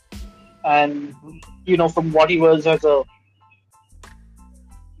player, and from what he was as a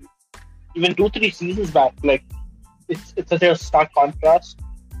even 2-3 seasons back, like it's such a stark contrast,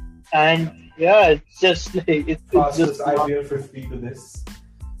 and yeah, it's just like it's just Fastest IPL 50 to this.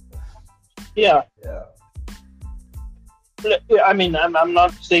 yeah. Yeah. I mean, I'm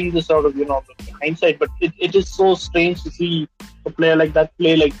not saying this out of hindsight, but it is so strange to see a player like that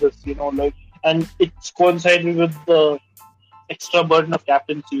play like this, like, and it's coincided with the extra burden of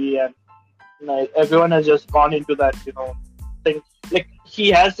captaincy, and everyone has just gone into that, thing. Like he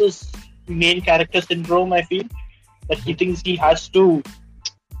has this main character syndrome. I feel that he thinks he has to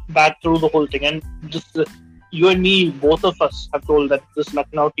bat through the whole thing, and just you and me, both of us, have told that this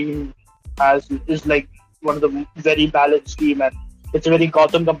Lucknow team is like one of the very balanced team, and it's a very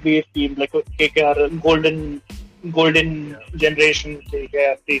Gotham Gambhir team, like KKR, golden generation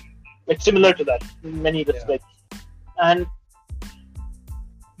KKR team, like similar to that in many respects. And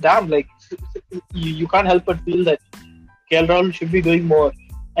damn, like you can't help but feel that KL Rahul should be doing more.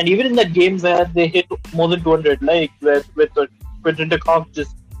 And even in that game where they hit more than 200, like with Quinton de Kock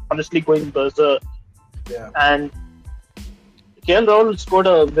just honestly going berserk, and KL Rahul scored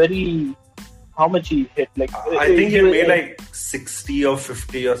a very. How much he hit? Like I think he made like 60 or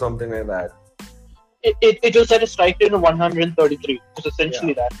 50 or something like that. It was at a strike rate of 133. It was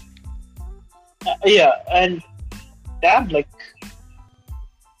essentially that. And damn, like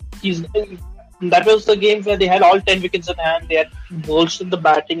that was the game where they had all 10 wickets in hand. They had bolstered the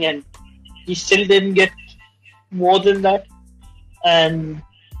batting, and he still didn't get more than that. And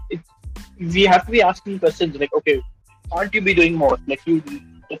we have to be asking questions like, okay, can't you be doing more? Like you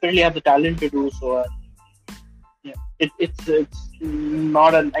definitely have the talent to do so. It's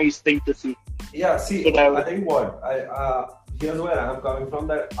not a nice thing to see. Yeah, see, I think here's where I'm coming from.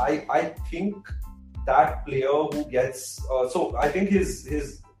 That I think that player who gets so I think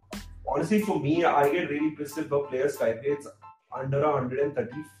his honestly for me, I get really pissed if a player strike rates under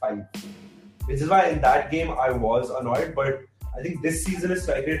 135, which is why in that game I was annoyed. But I think this season his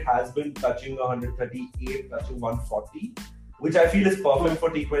strike rate has been touching 138, touching 140. Which I feel is perfect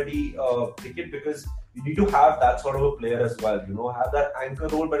for T20 cricket, because you need to have that sort of a player as well. Have that anchor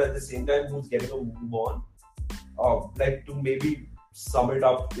role, but at the same time, who's getting a move on. Like to maybe sum it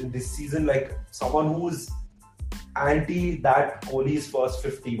up in this season, like someone who's anti that Kohli's first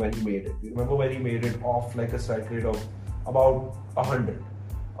 50 when he made it. You remember when he made it off like a strike rate of about 100.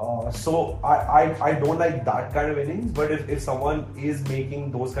 So I don't like that kind of innings, but if someone is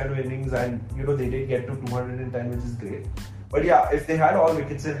making those kind of innings and they did get to 210, which is great. But yeah, if they had all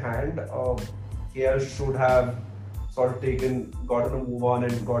wickets in hand, KL should have sort of gotten a move on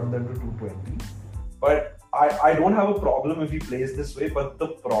and gotten them to 220. But I don't have a problem if he plays this way, but the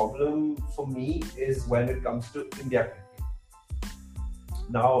problem for me is when it comes to India cricket.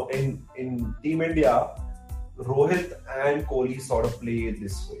 Now in Team India, Rohit and Kohli sort of play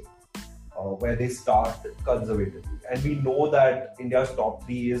this way, where they start conservatively. And we know that India's top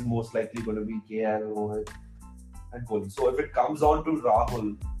three is most likely going to be KL, Rohit and Kohli. So if it comes on to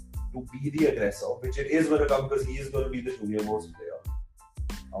Rahul to be the aggressor, which it is going to come because he is going to be the junior most player.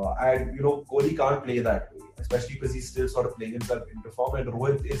 And Kohli can't play that way, especially because he's still sort of playing himself into form, and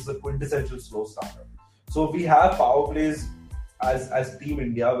Rohit is a quintessential slow starter. So if we have power plays as Team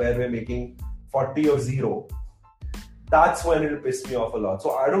India where we're making 40 or 0, that's when it'll piss me off a lot.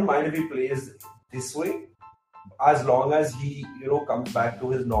 So I don't mind if he plays this way, as long as he, comes back to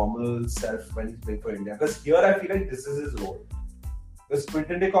his normal self when he's playing for India. Because here I feel like this is his role. Because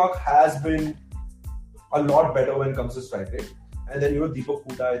Quinton de Kock has been a lot better when it comes to strike rate. And then, Deepak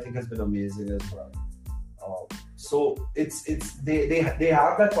Hooda I think has been amazing as well. So they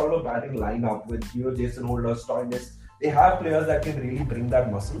have that sort of batting lineup with, Jason Holder, Stoinis. They have players that can really bring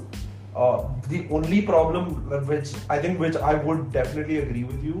that muscle. The only problem which I would definitely agree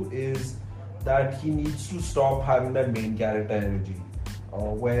with you is that he needs to stop having that main character energy,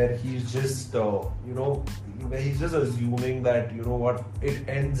 where he's just where he's just assuming that it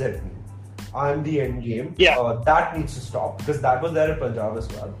ends at me. I'm the end game. That needs to stop, because that was there at Punjab as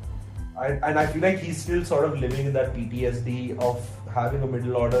well. And I feel like he's still sort of living in that PTSD of having a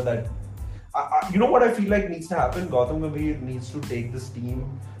middle order that what I feel like needs to happen. Gautam Gambhir needs to take this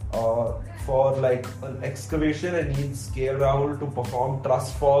team for like an excavation and needs KL Rahul to perform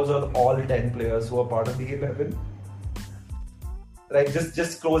trust falls on all 10 players who are part of the 11. Like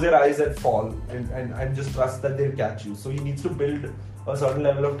just close your eyes and fall and just trust that they'll catch you. So he needs to build a certain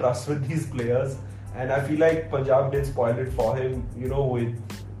level of trust with these players, and I feel like Punjab did spoil it for him. With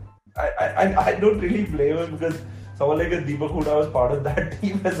I don't really blame him because someone like a Deepak Hooda was part of that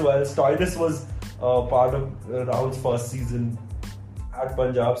team as well. Stoinis was part of Rahul's first season at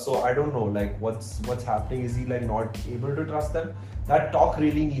Punjab, so I don't know like what's happening. Is he like not able to trust them? That talk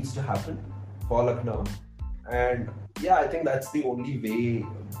really needs to happen for Lucknow, and yeah, I think that's the only way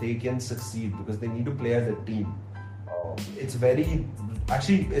they can succeed because they need to play as a team. It's very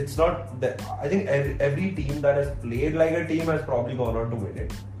actually it's not that I think every team that has played like a team has probably gone on to win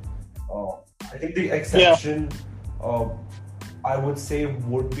it. I think the exception I would say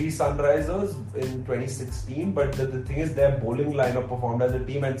would be Sunrisers in 2016, but the thing is their bowling lineup performed as a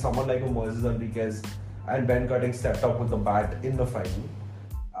team, and someone like Moises Enriquez and Ben Cutting stepped up with the bat in the final.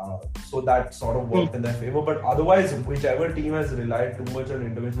 So that sort of worked in their favour. But otherwise, whichever team has relied too much on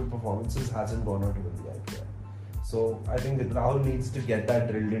individual performances hasn't gone on to win the IPL. So I think that Rahul needs to get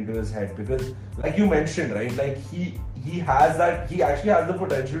that drilled into his head because, like you mentioned, right? Like he has that. He actually has the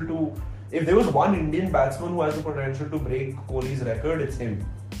potential to. If there was one Indian batsman who has the potential to break Kohli's record, it's him.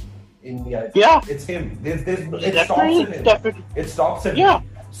 In the IPL, Yeah. it's him. It stops Definitely, at him. definitely. It stops at Yeah. him.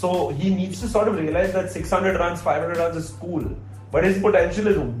 So he needs to sort of realize that 600 runs, 500 runs is cool, but his potential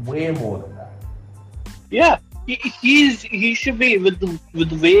is way more than that. Yeah, he should be with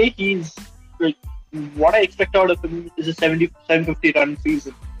the way he's like. What I expect out of him is a 750 run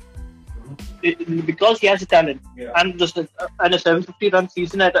season. Because he has a talent, Yeah. and a 750 run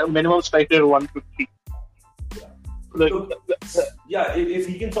season at a minimum strike rate of 150. Yeah. Like, Look, yeah, if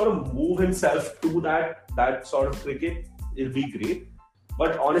he can sort of move himself to that sort of cricket, it'll be great.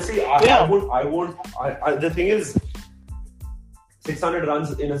 But honestly, the thing is, 600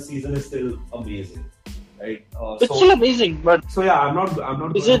 runs in a season is still amazing, right? it's still amazing, but So yeah, I'm not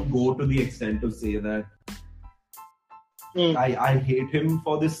going Is to it- go to the extent of say that mm, I hate him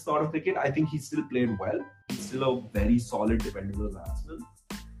for this sort of cricket. I think he still played well. He's still a very solid, dependable batsman.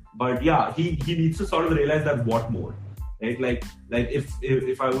 But yeah, he needs to sort of realize that what more, right? Like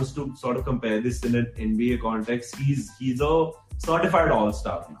if I was to sort of compare this in an NBA context, he's a certified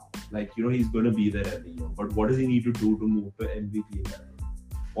all-star now. Like he's going to be there every year. But what does he need to do to move to MVP level,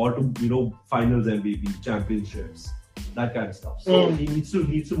 or to finals MVP, championships, that kind of stuff? So he needs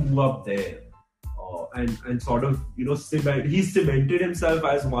to move up there. And sort of he's cemented himself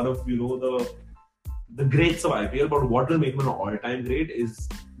as one of the greats of IPL. But what will make him an all-time great is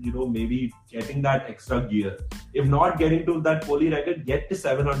maybe getting that extra gear. If not getting to that Kohli record, get to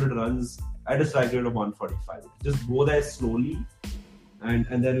 700 runs at a strike rate of 145. Just go there slowly, and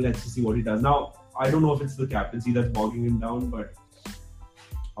then let's see what he does. Now I don't know if it's the captaincy that's bogging him down, but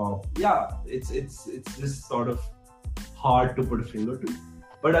yeah, it's just sort of hard to put a finger to.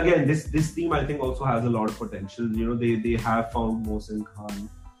 But again, this team I think also has a lot of potential. They have found Mohsin Khan,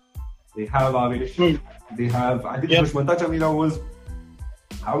 they have Avesh, they have I think Dushmanta Chamila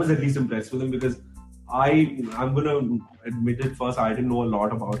I was at least impressed with him because I'm gonna admit it first, I didn't know a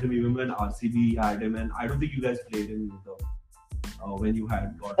lot about him even when RCB had him, and I don't think you guys played him either when you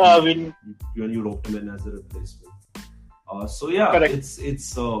had got him, when you roped him in as a replacement. So yeah, Correct.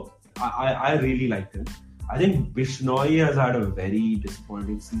 it's I really liked him. I think Bishnoi has had a very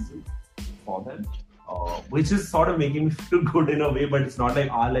disappointing season for them, which is sort of making me feel good in a way, but it's not like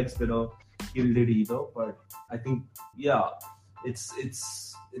our leg spinner killed it either. But I think, yeah, it's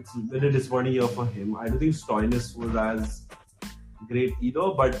been a disappointing year for him. I don't think Stoinis was as great either,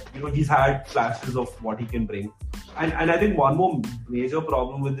 but he's had flashes of what he can bring. And I think one more major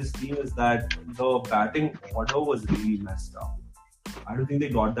problem with this team is that the batting order was really messed up. I don't think they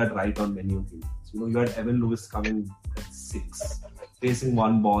got that right on many occasions. You had Evan Lewis coming at 6, facing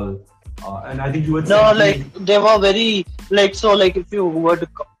one ball, and I think you had they were very if you were to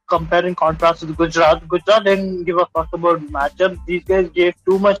compare and contrast with Gujarat didn't give a fuck about matchups. These guys gave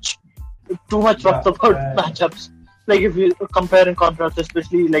too much fuck about matchups. Like if you compare and contrast,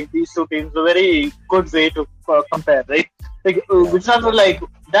 especially like these two teams, a very good way to compare, right? Like Gujarat were like,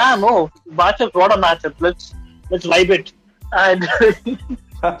 damn, matchups, what a matchup. Let's vibe it. And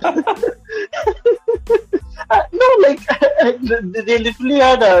they literally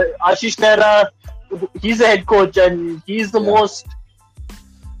had Ashish Nehra. He's a head coach and he's the most.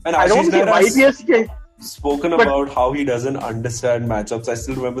 And I don't think YPS spoken about how he doesn't understand matchups. I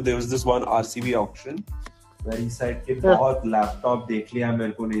still remember there was this one RCB auction where he said कि बहुत laptop देख लिया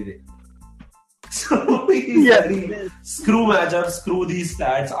मेरे को नहीं देख. So he's very screw matchups, screw these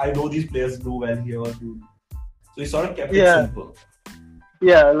stats. I know these players do well here. So he sort of kept it simple.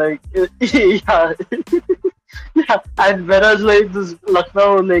 Yeah, yeah. And whereas like this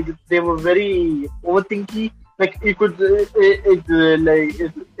Lucknow, like they were very overthinky. like you could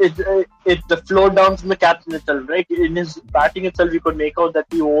it flowed down from the captain itself, right? In his batting itself, you could make out that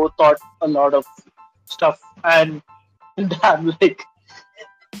he overthought a lot of stuff, and damn, like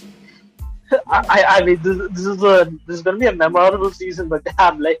I mean, this is gonna be a memorable season, but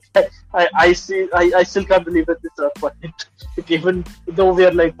damn, like I still can't believe at this point. Like, even though we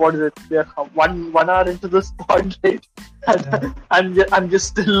are like, what is it? We are 1 hour into this pod, right? And I'm just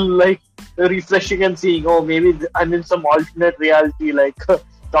still like refreshing and seeing, oh, maybe I'm in some alternate reality, like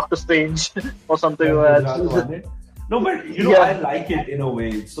Doctor Strange or something like that. No, but I like it in a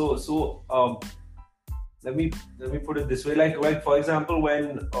way. So let me put it this way. Like for example,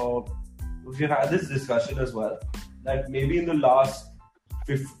 when we had this discussion as well, that maybe in the last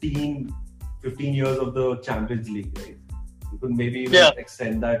 15 years of the Champions League, right? You could maybe even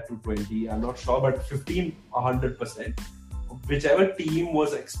extend that to 20. I'm not sure, but 15, 100%. Whichever team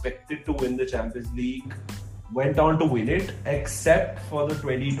was expected to win the Champions League went on to win it, except for the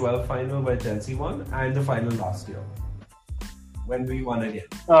 2012 final where Chelsea won and the final last year when we won again.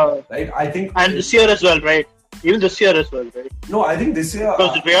 Right? I think, and this year as well, right? Even this year as well, right? No, I think this year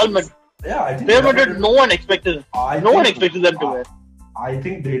because Real Madrid. Yeah, I think Real Madrid. No one expected them. No one expected them to win. I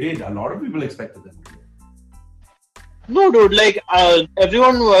think they did. A lot of people expected them to win. No, dude. Like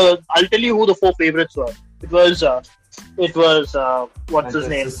everyone. I'll tell you who the 4 favorites were. It was what's his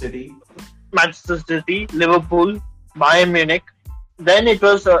name? Manchester City, Liverpool, Bayern Munich. Then it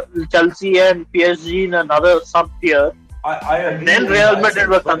was Chelsea and PSG in another sub-tier. I agree. Then Real Madrid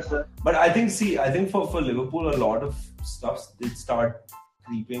was concerned. But I think for Liverpool, a lot of stuff did start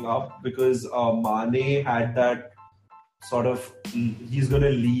creeping up because Mane had that sort of he's going to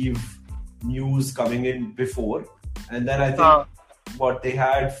leave news coming in before, and then I think what they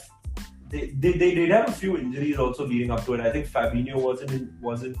had. They did have a few injuries also leading up to it. I think Fabinho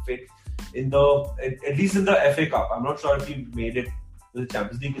wasn't fit at least in the FA Cup. I'm not sure if he made it to the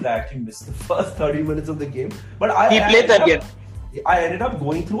Champions League because I actually missed the first 30 minutes of the game. But he played that game. I ended up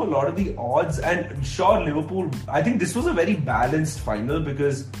going through a lot of the odds, and sure, Liverpool. I think this was a very balanced final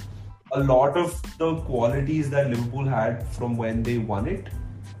because a lot of the qualities that Liverpool had from when they won it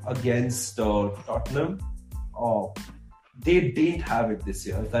against Tottenham. They didn't have it this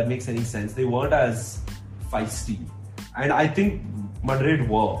year, if that makes any sense. They weren't as feisty. And I think Madrid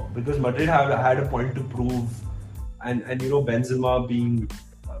were, because Madrid had a point to prove. And Benzema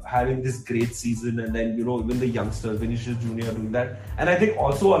having this great season, and then, even the youngsters, Vinicius Jr. doing that. And I think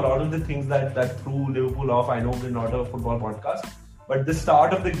also a lot of the things that threw Liverpool off, I know we're not a football podcast, but the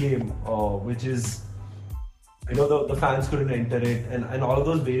start of the game, which is, the fans couldn't enter it, and all of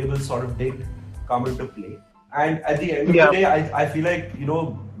those variables sort of did come into play. And at the end of the day, I feel like,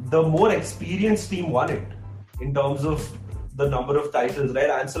 the more experienced team won it in terms of the number of titles, right?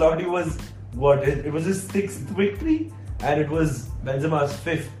 Ancelotti was, it was his 6th victory and it was Benzema's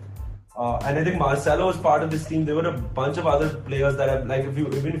 5th. And I think Marcelo was part of this team. There were a bunch of other players that have, like,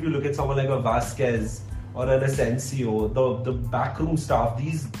 even if you look at someone like a Vasquez or an Asensio, the backroom staff,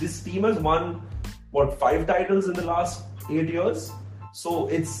 this team has won, 5 titles in the last 8 years? So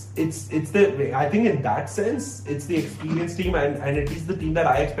it's I think in that sense, it's the experienced team and at least the team that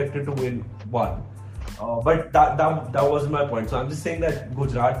I expected to win won. But that wasn't my point. So I'm just saying that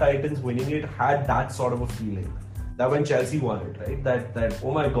Gujarat Titans winning it had that sort of a feeling. That when Chelsea won it, right? That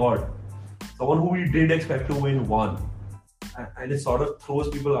oh my God, someone who we did expect to win won. And it sort of throws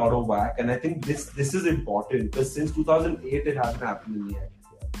people out of whack. And I think this is important because since 2008 it hasn't happened in the end.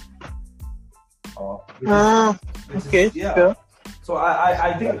 Sure. So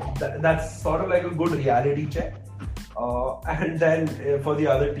I think that's sort of like a good reality check. And then for the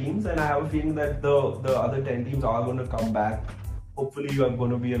other teams, and I have a feeling that the other 10 teams are going to come back. Hopefully you are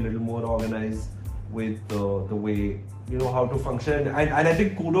going to be a little more organized with the way, how to function. And I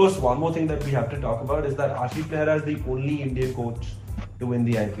think kudos, one more thing that we have to talk about is that Ashish Nehra is the only Indian coach to win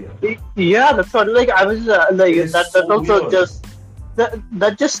the IPL. Yeah, that's what, like, I was that's so also weird.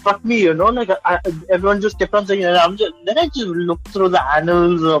 That just struck me, everyone just kept on saying, and then I just looked through the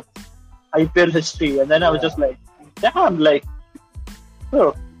annals of IPL history, and then I was just like, damn, like,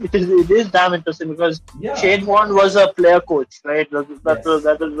 it is damn interesting because Shane Warne was a player coach, right? That was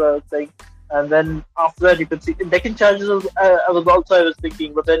the thing. And then after that, you could see Deccan Chargers. I was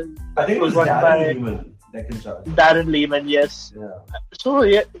thinking, but then I think it was Darren Lehman. Deccan Chargers. Darren Lehman, yes. Yeah. So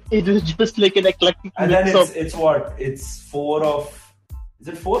it was just like an eclectic. And then it's what? It's 4 of. Is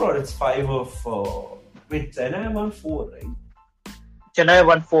it 4 or it's 5 of? Wait, Chennai won 4, right? Chennai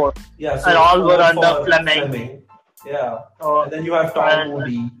won 4. Yeah. So and all were under Fleming. Yeah. And then you have Tom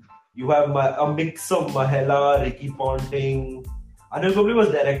Moody. You have a mix of Mahela, Ricky Ponting. Anil Kumble was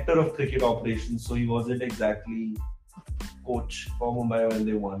director of cricket operations, so he wasn't exactly coach for Mumbai when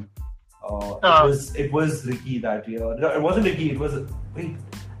they won. It was Ricky that year. No, it wasn't Ricky. It was wait.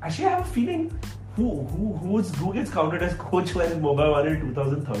 Actually, I have a feeling who gets counted as coach when Mumbai won in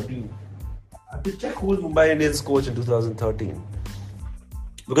 2013. I have to check who was Mumbai Indians coach in 2013.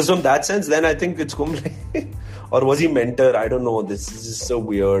 Because from that sense, then I think it's Kumble. Or was he mentor? I don't know. This is just a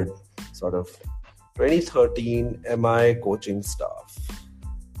weird sort of 2013 MI coaching staff.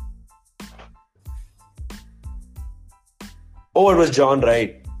 Oh, it was John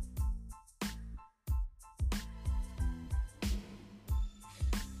Wright.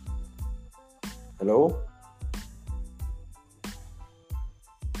 Hello?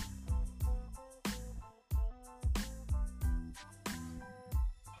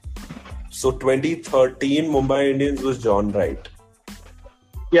 So 2013 Mumbai Indians was John Wright.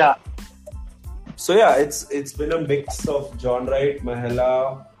 Yeah. So yeah, it's been a mix of John Wright,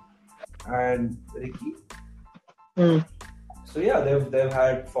 Mahela, and Ricky. So yeah, they've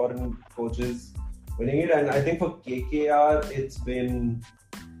had foreign coaches winning it, and I think for KKR it's been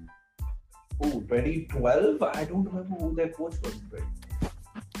 2012. I don't remember who their coach was.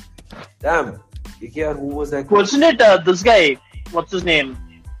 Damn, KKR, who was that coach? Wasn't it this guy? What's his name?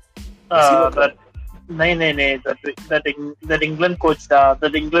 That England coach,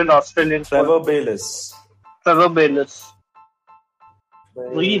 that England Australian Trevor Bayliss. Trevor Bayliss.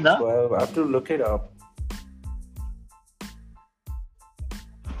 Really, na? I have to look it up.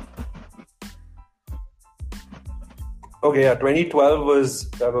 Okay, yeah, 2012 was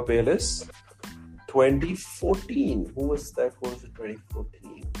Trevor Bayliss. 2014, who was that coach in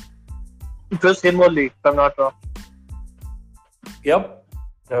 2014? It was him only, if I'm not wrong. Yep,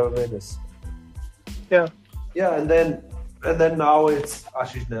 Trevor Bayliss. Yeah. Yeah, and then now it's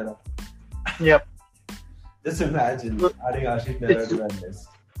Ashish Nehra. Yep. Just imagine adding Ashish Nehra to that list.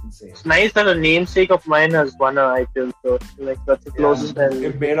 Insane. It's nice that a namesake of mine has won an IPL, so like that's the closest.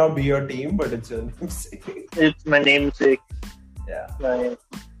 It may not be your team, but it's your namesake. It's my namesake. Yeah.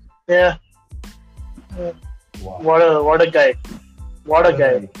 Yeah. Wow. What a guy. What a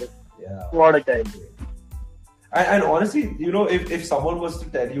guy. Yeah. What a guy. And honestly, if someone was to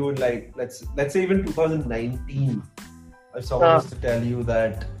tell you, like, let's say even 2019, if someone was to tell you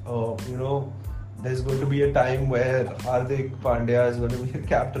that, there's going to be a time where Hardik Pandya is going to be a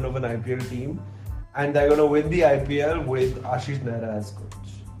captain of an IPL team, and they're going to win the IPL with Ashish Nehra as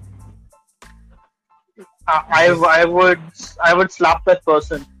coach. I would slap that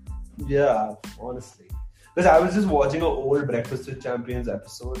person. Yeah, honestly, because I was just watching an old Breakfast with Champions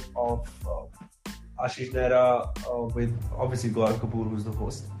episode of Ashish Nehra with obviously Gaurav Kapoor, who's the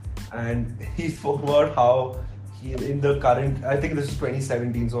host, and he spoke about how in the current, I think this is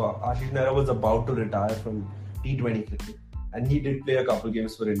 2017, so Ashish Nehra was about to retire from T20 cricket, and he did play a couple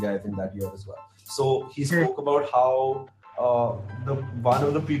games for India, I think, that year as well. So he spoke about how one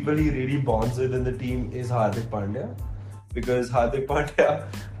of the people he really bonds with in the team is Hardik Pandya, because Hardik Pandya,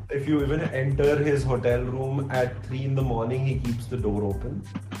 if you even enter his hotel room at 3 a.m, he keeps the door open,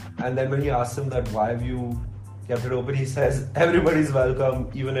 and then when he asks him that why have you kept it open, he says everybody's welcome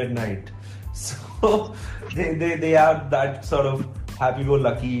even at night. So they have that sort of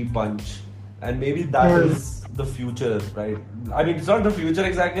happy-go-lucky bunch, and maybe that is the future, right? I mean, it's not the future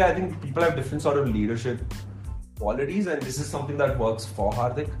exactly. I think people have different sort of leadership qualities, and this is something that works for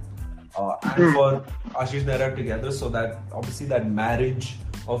Hardik and for Ashish Nehra together. So that obviously that marriage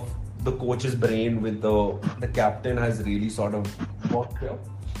of the coach's brain with the captain has really sort of worked here.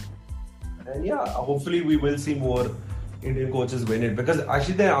 And yeah, hopefully we will see more Indian coaches win it, because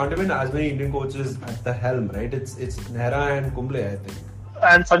actually there aren't even as many Indian coaches at the helm, right? It's Nehra and Kumble, I think.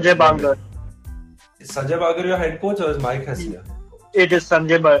 And Sanjay Bangar. Is Sanjay Bangar your head coach, or is Mike Heston your head coach? It is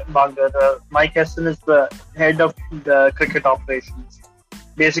Sanjay Bangar. Mike Heston is the head of the cricket operations.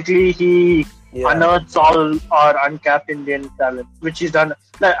 Basically, he unearths all our uncapped Indian talent, which he's done.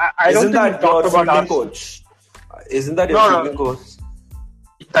 Like, I don't think we talked about our coach. Isn't that your fielding coach?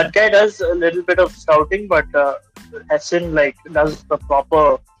 That guy does a little bit of scouting, but Heston does the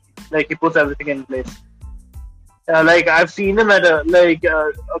proper, he puts everything in place. I've seen him at a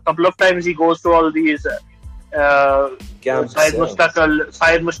couple of times. He goes to all these Syed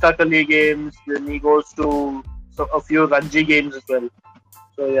Mushtaq Ali games. Then he goes to a few Ranji games as well.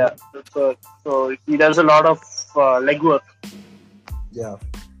 So yeah, so he does a lot of legwork. Yeah.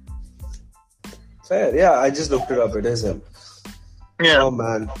 Fair. Yeah, I just looked it up. It is him. Yeah. Oh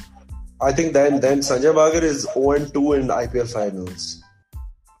man, I think then Sanjay Bangar is 0-2 in IPL finals.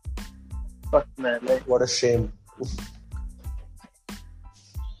 Fuck man, what a shame.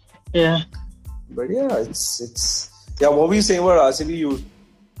 Yeah. But yeah, it's Yeah, what were you saying about RCB? You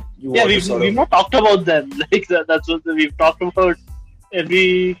Yeah, want to sort we've of. not talked about them. Like that's what we've talked about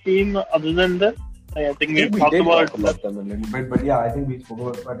every team other than them. I think I we've think we talked did about. talk about them a little bit, but yeah, I think we spoke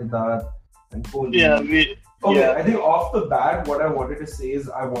about Patidar and Kohli. Yeah, Okay, yeah. I think off the bat, what I wanted to say is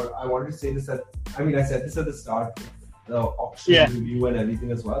I wanted to say this I said this at the start, the auction review and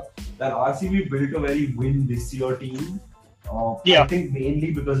everything as well. That RCB built a very win this year team. I think mainly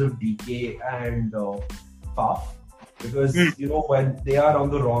because of DK and Faf, because when they are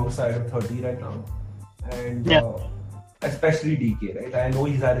on the wrong side of 30 right now, and especially DK, right? I know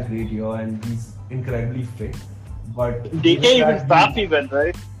he's had a great year and he's incredibly fit, but DK even Faf even,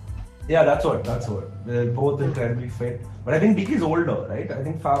 right? Yeah, that's what. They're both incredibly fit. But I think DK is older, right? I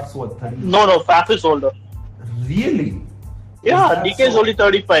think Faf's what, 30? No, Faf is older. Really? Yeah, DK is only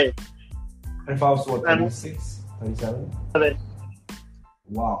 35. And Faf's what, 36? 37? Right.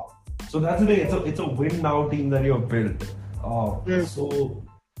 Wow. So that's the thing. It's a win now team that you've built. So,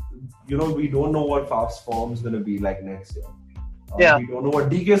 we don't know what Faf's form is going to be like next year. We don't know what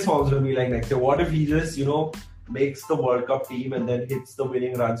DK's form is going to be like next year. What if he just, makes the World Cup team and then hits the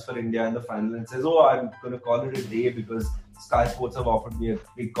winning runs for India in the final and says, I'm going to call it a day because Sky Sports have offered me a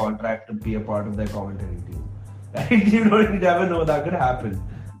big contract to be a part of their commentary team. Right? You never know, that could happen.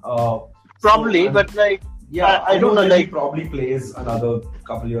 Probably, but like... Yeah, I don't know, like, he probably plays another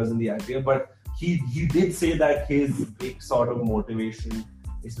couple years in the IPL, but he did say that his big sort of motivation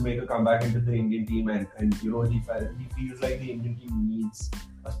is to make a comeback into the Indian team and he feels like the Indian team needs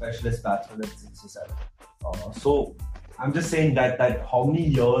a specialist batsman at 6 or 7. So I'm just saying that how many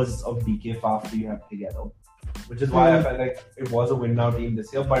years of DK Faf do you have together? Which is why I felt like it was a win now team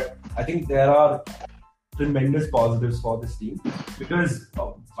this year. But I think there are tremendous positives for this team because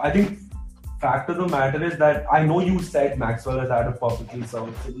I think fact of the matter is that I know you said Maxwell has had a perfectly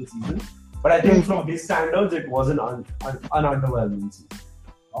serviceable season, but I think from his standards it was an underwhelming season.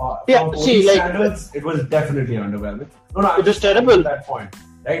 From standards, it was definitely underwhelming. No, it was terrible at that point,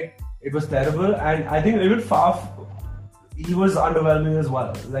 right? It was terrible, and I think even Faf, he was underwhelming as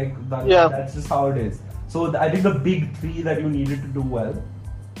well. Like that's just how it is. So I think the big three that you needed to do well,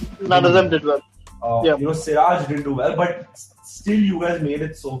 none of them did well. Siraj didn't do well, but still you guys made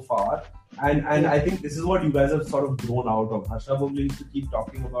it so far. And I think this is what you guys have sort of grown out of. Harsha Bhogale used to keep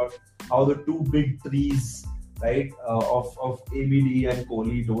talking about how the two big threes, right, of ABD and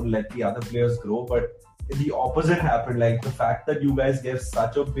Kohli don't let the other players grow, but the opposite happened. Like the fact that you guys gave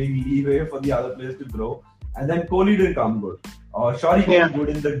such a big leeway for the other players to grow, and then Kohli didn't come good. Sure, he came good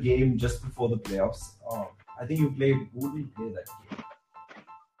in the game just before the playoffs. I think you played. Who did you play that game?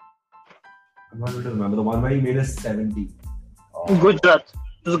 I'm not able to remember. The one where he made a 70. Gujarat.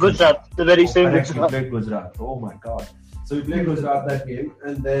 It was Gujarat. The very same Gujarat. You played Gujarat. Oh my god. So you played Gujarat that game,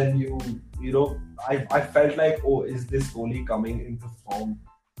 and then I felt like, is this Kohli coming into form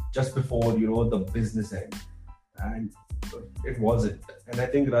just before the business end? And it wasn't. And I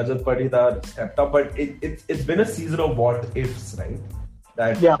think Rajat Patidar stepped up, but it's been a season of what ifs, right?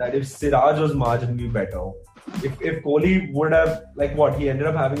 That if Siraj was marginally better, if Kohli would have, like what, he ended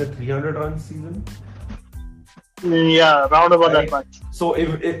up having a 300 run season. Yeah, round about that much. So if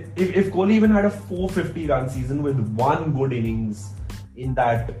Kohli even had a 450 run season with one good innings in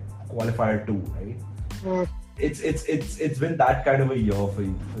that qualifier too, right? It's been that kind of a year for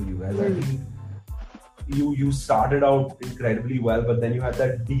you guys. I think you started out incredibly well, but then you had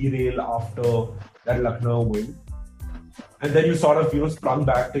that derail after that Lucknow win, and then you sort of sprung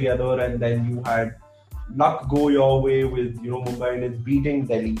back together, and then you had luck go your way with Mumbai Indians beating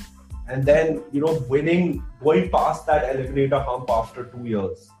Delhi. And then, winning, going past that eliminator hump after 2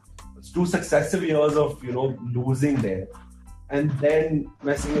 years. It's 2 successive years of, losing there. And then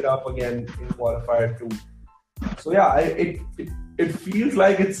messing it up again in qualifier 2. So yeah, it feels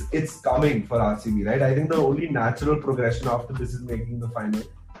like it's coming for RCB, right? I think the only natural progression after this is making the final.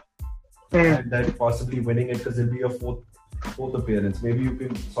 And then possibly winning it because it'll be a fourth appearance. Maybe you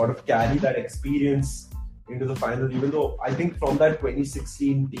can sort of carry that experience into the final, even though I think from that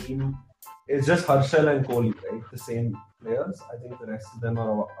 2016 team, it's just Harshal and Kohli, right? The same players. I think the rest of them are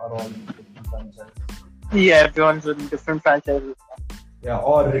all in different franchises. Yeah, everyone's in different franchises. Yeah,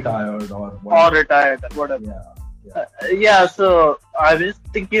 or retired or whatever. Or retired, whatever. Yeah. So I was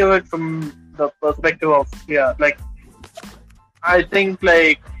thinking of it from the perspective of, I think,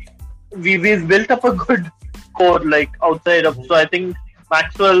 we've built up a good core, outside of, so I think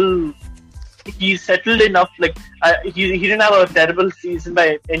Maxwell, he's settled enough. He didn't have a terrible season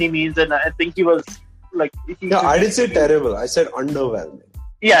by any means, and I think he was I didn't say terrible. I said underwhelming.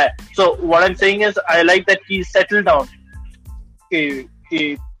 Yeah. So what I'm saying is, I like that he's settled down. He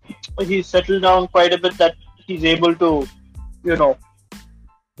settled down quite a bit. That he's able to, you know,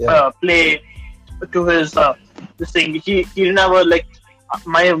 Yeah. play to his this thing. He didn't have a like.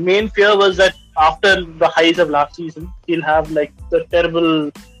 My main fear was that after the highs of last season, he'll have like the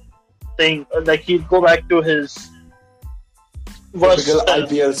terrible thing. Like he'll go back to his worst Typical self.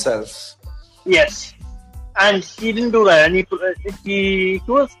 IPL self. Yes, and he didn't do that. And he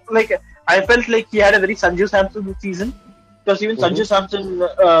was like, I felt like he had a very Sanju Samson this season, because even Sanju Samson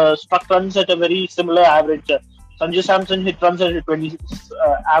struck runs at a very similar average. Sanju Samson hit runs at a 20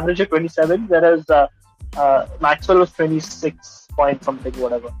 average of 27, whereas Maxwell was 26 point something,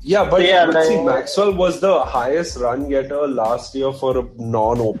 whatever. Yeah, but, Yeah, but see, like- Maxwell was the highest run getter last year for a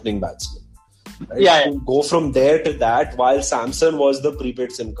non-opening batsman. Right? Yeah, To go from there to that, while Samson was the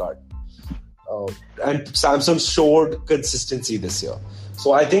prepaid SIM card. And Samson showed consistency this year.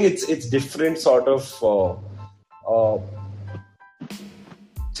 So I think it's different sort of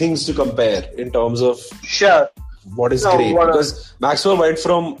things to compare in terms of Sure. what is No, great. what- Because Maxwell went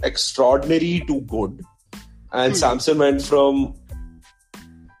from extraordinary to good, and Samson went from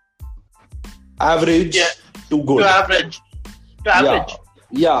average Yeah. to good. To average. To average.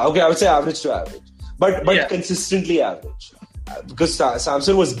 Yeah, okay, I would say average to average. But Yeah. consistently average. Because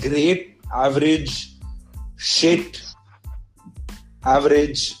Samson was great, average, shit,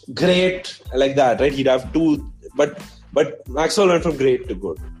 average, great, like that, right? He'd have two, but Maxwell went from great to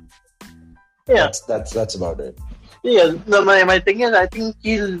good. Yeah. That's about it. Yeah, no, my thing is, I think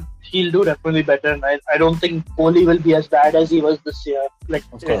he'll do definitely better, and I don't think Kohli will be as bad as he was this year. Like,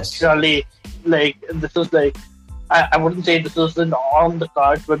 Of course. surely, like this is like, I wouldn't say this was on the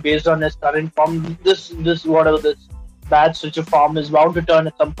cards, but based on his current form, this whatever this bad switch of form is bound to turn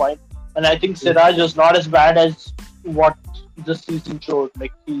at some point. And I think Siraj is not as bad as what this season showed.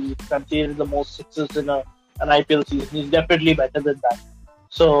 Like he conceded the most sixes in an IPL season. He's definitely better than that.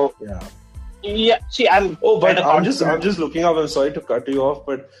 So yeah, see, I'm. Oh, but kinda I'm confident. just looking up. I'm sorry to cut you off,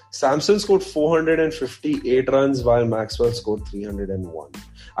 but Samson scored 458 runs while Maxwell scored 301.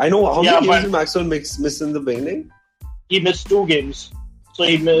 I know how Yeah, many games but- did Maxwell miss in the beginning? He missed 2 games. So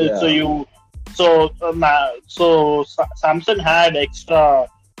he missed, Yeah. so Samson had extra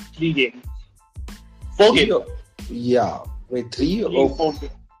 3 games. 4 games. Yeah. Wait, 3? 3, Oh, 4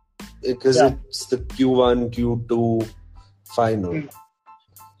 games. because Yeah. it's the Q1, Q2 final. Hmm.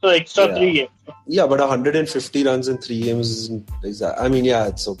 So extra Yeah. 3 games. Yeah, but 150 runs in 3 games isn't exact. I mean, yeah,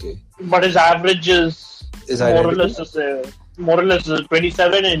 it's okay. But his average is Is more or identical? less more or less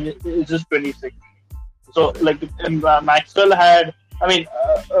 27 and it's just 26. So like Maxwell had, I mean,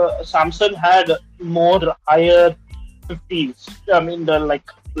 Samson had more higher 50s. I mean, the like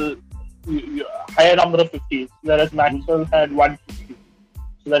higher number of 50s, whereas Maxwell had 150.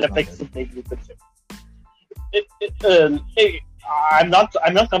 So that affects the thing, you could say. I'm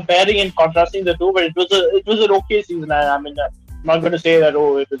not comparing and contrasting the two, but it was an okay season. I mean, I'm not going to say that it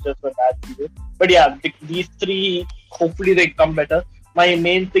was just a bad season. But yeah, these 3 hopefully they come better. My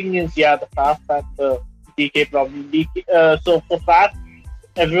main thing is the Faf and the DK problem. So for Faf,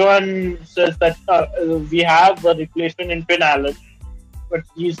 everyone says that we have a replacement in Finn Allen, but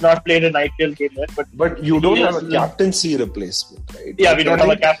he's not played an IPL game yet. But you don't He have is- a captaincy replacement, right? Yeah, Like, we don't I have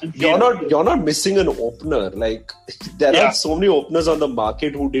a think captaincy. You're not missing an opener. Like there Yeah. are so many openers on the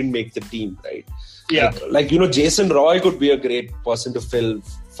market who didn't make the team, right? Yeah. Like Jason Roy could be a great person to fill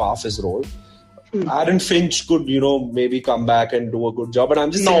Faf's role. Aaron Finch could, maybe come back and do a good job. But I'm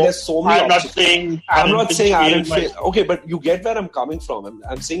just saying No, there's so many I'm not options. saying. I'm not saying Aaron Finch Finch. Okay, but you get where I'm coming from.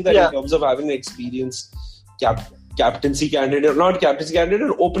 I'm saying that Yeah. in terms of having an experienced captaincy candidate, not captaincy candidate,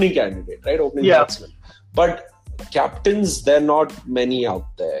 an opening candidate, right? Opening Yeah. batsman. But captains, there are not many out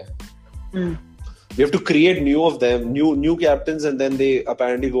there. Hmm. We have to create new of them, new captains, and then they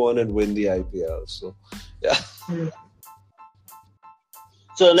apparently go on and win the IPL. So, yeah.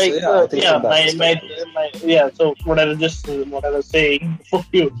 So like So, yeah, I think from that perspective. So what I was saying before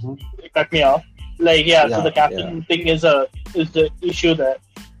you cut me off, so the captain thing is the issue there.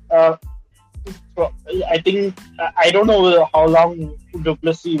 I think I don't know how long Du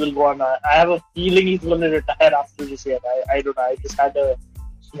Plessis will go on. I have a feeling he's going to retire after this year. I don't know. I just had a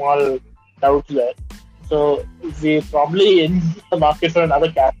small doubt there. So we're probably in the market for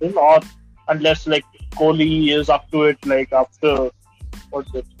another captain, or unless like Kohli is up to it, like after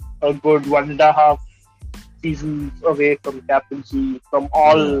a good 1.5 seasons away from captaincy, from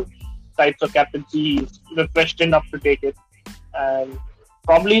all types of captaincy, he's refreshed enough to take it, and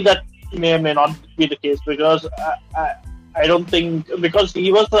probably that may or may not be the case, because I don't think, because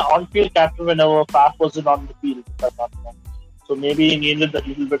he was the on-field captain whenever Faf wasn't on the field, if I'm not wrong. So maybe he needed a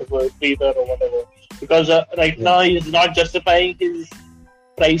little bit of a breather or whatever, because now he's not justifying his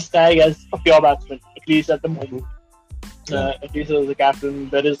price tag as a pure batsman. at least at the moment. At least as a captain,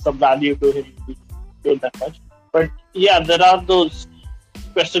 there is some value to him doing that much. But yeah, there are those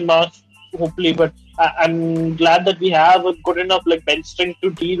question marks, hopefully. But I'm glad that we have a good enough like bench strength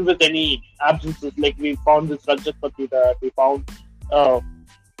to deal with any absences. Like we found with Rajat Patida, we found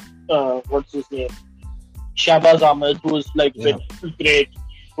what's his name, Shahbaz Ahmed, who's like been great,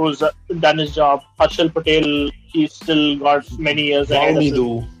 who's done his job. Harshal Patel, he's still got many years ahead of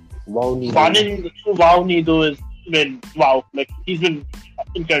him. Wow Nidu has been wow. Like he's been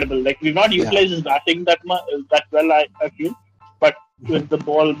incredible. Like we've not utilized his batting that well, I feel. But with the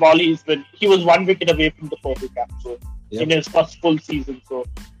ball, he was 1 wicket away from the purple cap. So in his first full season, so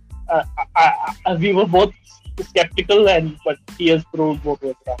we were both skeptical, but he has proved both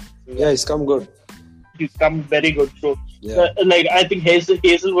ways wrong. So, he's come good. He's come very good. So like I think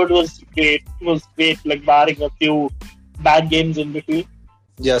Hazelwood was great. Like barring a few bad games in between.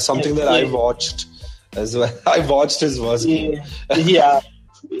 Yeah, something that I watched as well. I watched his worst game.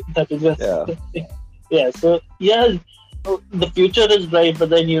 That is just So the future is bright, but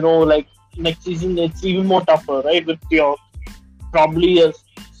then like next season it's even more tougher, right? With probably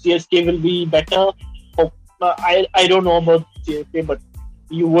CSK will be better. I don't know about CSK, but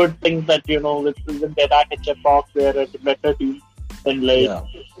you would think that with their back at Chepauk, they're a better team. And like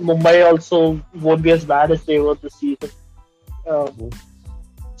Mumbai also won't be as bad as they were this season.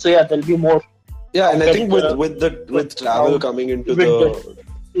 So there'll be more. Yeah, and I think with travel coming into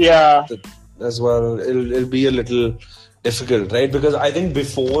as well, it'll be a little difficult, right? Because I think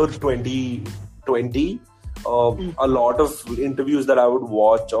before 2020, a lot of interviews that I would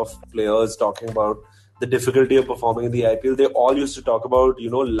watch of players talking about the difficulty of performing in the IPL, they all used to talk about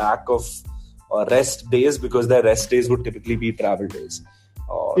lack of rest days, because their rest days would typically be travel days.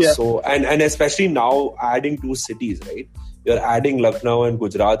 So and especially now adding 2 cities, right? You're adding Lucknow and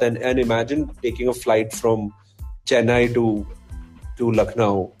Gujarat, and imagine taking a flight from Chennai to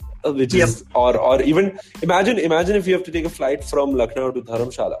Lucknow, which is or even imagine if you have to take a flight from Lucknow to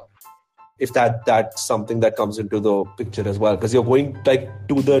Dharamshala, if that's something that comes into the picture as well, because you're going like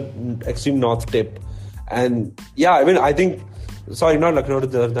to the extreme north tip, and I think not Lucknow to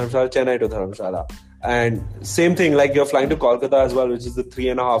Dharamshala, Chennai to Dharamshala, and same thing, like you're flying to Kolkata as well, which is the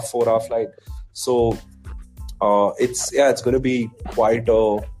 3.5-4 hour flight. So it's going to be quite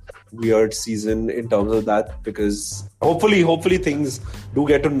a weird season in terms of that, because hopefully things do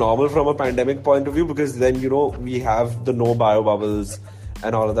get to normal from a pandemic point of view, because then we have the no bio bubbles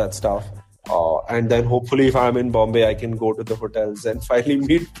and all of that stuff, and then hopefully if I'm in Bombay, I can go to the hotels and finally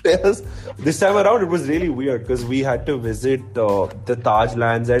meet players. This time around it was really weird because we had to visit the Taj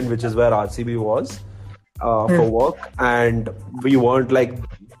Lands End, which is where RCB was for work, and we weren't like,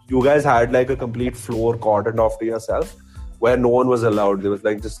 you guys had like a complete floor cordoned off to yourself where no one was allowed. There was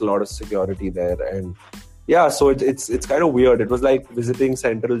like just a lot of security there, and so it's kind of weird. It was like visiting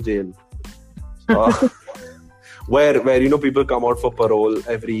Central Jail, where people come out for parole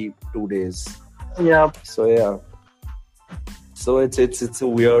every 2 days. So it's a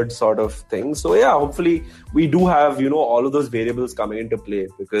weird sort of thing. So hopefully we do have all of those variables coming into play,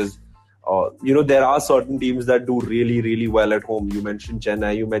 because there are certain teams that do really, really well at home. You mentioned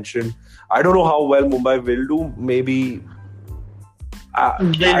Chennai. I don't know how well Mumbai will do. Maybe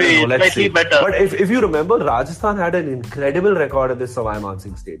let's see. Better. But if you remember, Rajasthan had an incredible record at the Savai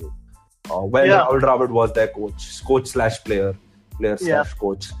Mansingh Stadium, when Rahul Dravid was their coach/player slash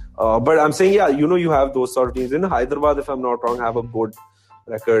coach. But I'm saying, you have those sort of teams. In Hyderabad, if I'm not wrong, have a good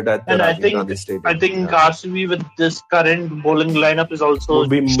record at the Rajiv Gandhi Stadium. I think RCB with this current bowling lineup is also would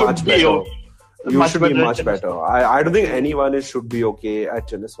be much better. You should be much better. I don't think anyone should be okay at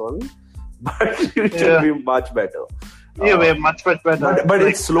Chinnaswamy, but you should be much better. We're much better. But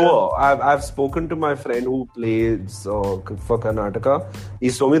it's slower. I've spoken to my friend who plays for Karnataka.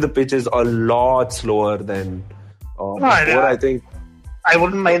 He's told me the pitch is a lot slower than before. I think I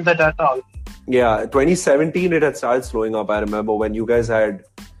wouldn't mind that at all. 2017 it had started slowing up. I remember when you guys had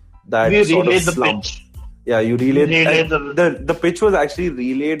that sort of slump. Pitch. You relayed the pitch was actually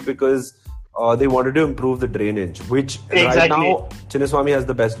relayed because they wanted to improve the drainage, which right now Chinnaswamy has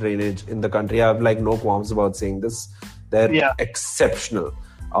the best drainage in the country. I have like no qualms about saying this. They're exceptional,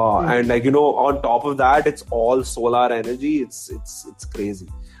 and on top of that, it's all solar energy. It's crazy,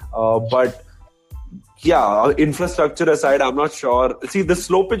 but infrastructure aside, I'm not sure. See, the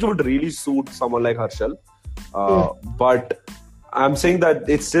slow pitch would really suit someone like Harshal, but I'm saying that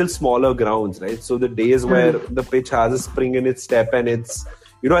it's still smaller grounds, right? So the days where the pitch has a spring in its step, and it's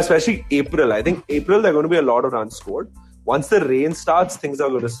especially April. I think April there are going to be a lot of runs scored. Once the rain starts, things are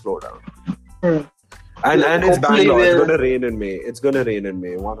going to slow down. And it's Hopefully Bangalore. It's we'll- going to rain in May. It's going to rain in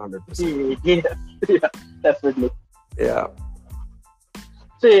May, 100%. yeah, definitely. Yeah.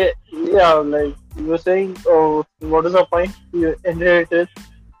 So yeah, like you were saying, what is the point? You ended it.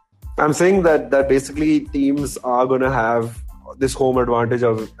 I'm saying that basically teams are going to have this home advantage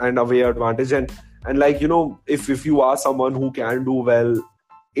and away advantage. And like, if you are someone who can do well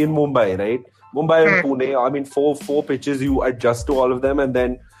in Mumbai, right? Mumbai and Pune, I mean, four pitches, you adjust to all of them. And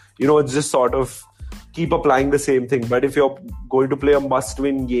then, it's just sort of keep applying the same thing. But if you're going to play a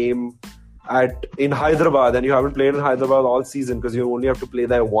must-win game in Hyderabad and you haven't played in Hyderabad all season because you only have to play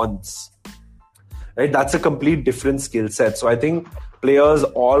there once, right? That's a complete different skill set. So I think players'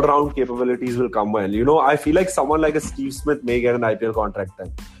 all-round capabilities will come well. I feel like someone like a Steve Smith may get an IPL contract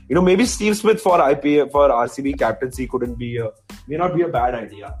then. Maybe Steve Smith for RCB captaincy may not be a bad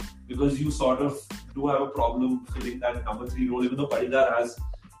idea because you sort of do have a problem filling that number 3 role, even though Patidar has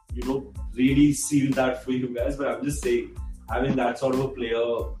really sealed that for you guys. But I'm just saying, having that sort of a player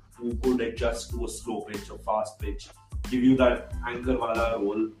who could adjust to a slow pitch or fast pitch, give you that anchor wala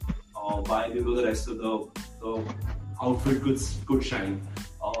role, while the rest of the outfit could shine.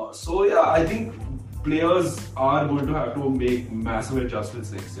 So yeah, I think players are going to have to make massive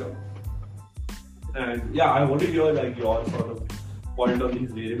adjustments next year. And yeah, I want to hear like your sort of point on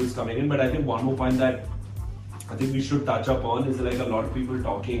these variables coming in. But I think one more point that I think we should touch upon is like a lot of people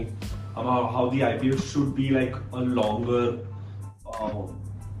talking about how the IPL should be like a longer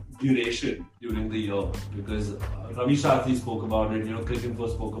duration during the year, because Ravi Shastri spoke about it, Cricinfo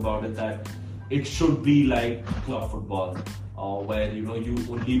spoke about it, that it should be like club football, where you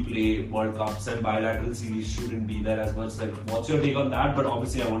only play World Cups and bilateral series shouldn't be there as much. Like, what's your take on that? But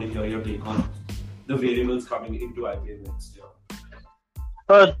obviously, I want to hear your take on the variables coming into IPL next year.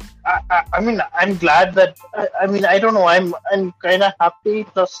 I mean, I'm glad that. I don't know. I'm kind of happy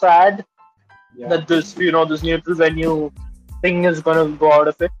plus sad that this this neutral venue thing is going to go out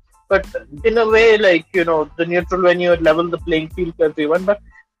of it. But in a way, like the neutral venue would level the playing field for everyone. But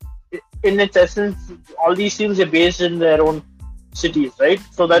in its essence, all these teams are based in their own cities, right?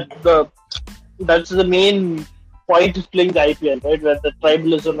 So that's the main point of playing the IPL, right? Where the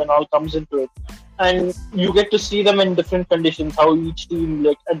tribalism and all comes into it. And you get to see them in different conditions, how each team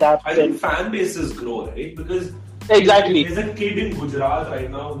adapts. I think fan bases grow, right? Because exactly, there's a kid in Gujarat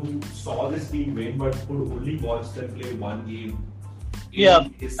right now who saw this team win, but could only watch them play one game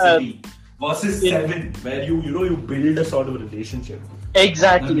in his city versus 7, where you build a sort of relationship.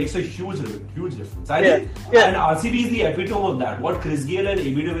 Exactly, that makes a huge difference. I think, and RCB is the epitome of that. What Chris Gayle and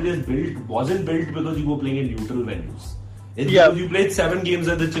AB de Villiers built wasn't built because you were playing in neutral venues. It's because you played 7 games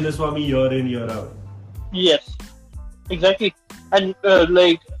at the Chinnaswamy year in, year out. Yes, exactly. And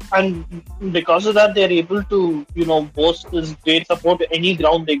and because of that, they're able to, boast this great support to any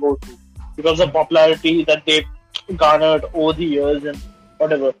ground they go to because of popularity that they've garnered over the years and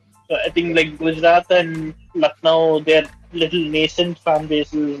whatever. So I think like Gujarat and Lucknow, they're little nascent fan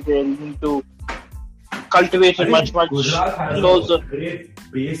bases. They need to cultivate it much Gujarat has closer. A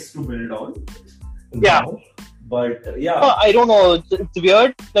great base to build on. Yeah. But I don't know. It's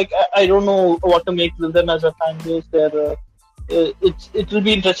weird. Like I don't know what to make of them as a fan base. It will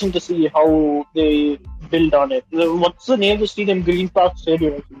be interesting to see how they build on it. What's the name of the stadium? Green Park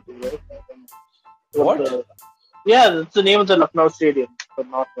Stadium or something, right? What? That's the name of the Lucknow Stadium, but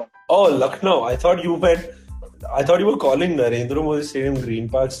not one. Oh, Lucknow. I thought you were calling Narendra Modi Stadium Green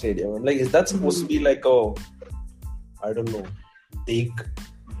Park Stadium. I'm like, is that supposed to be like I don't know, dig?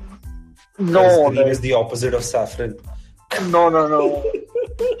 No, green is the opposite of saffron. No.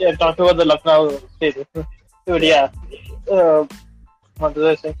 Yeah, talking about the Lucknow Stadium. But yeah, what did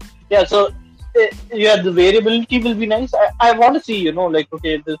I say? Yeah, so the variability will be nice. I want to see,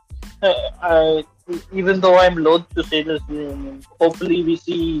 this. Even though I'm loath to say this, hopefully we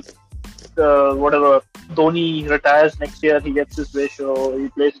see whatever Dhoni retires next year. He gets his ratio. He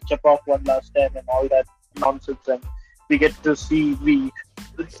plays Chepauk one last time and all that nonsense, and we get to see the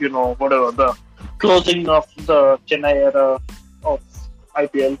closing of the Chennai era of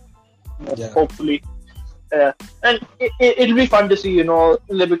IPL. Hopefully. And it'll be fun to see,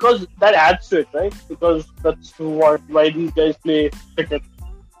 because that adds to it, right? Because that's why these guys play cricket.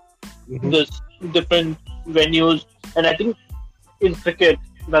 There's different venues, and I think in cricket,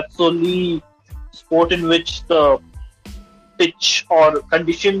 that's the only sport in which the pitch or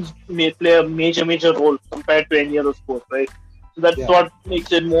conditions may play a major role compared to any other sport, right? So that's what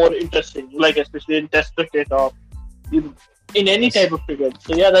makes it more interesting, like especially in Test cricket or in any type of cricket.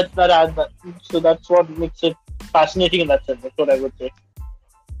 So yeah, that adds that. So that's what makes it fascinating in that sense. That's what I would say.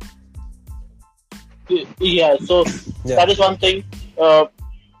 Yeah. So that is one thing.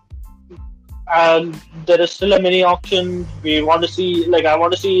 and there is still a mini auction. We want to see, I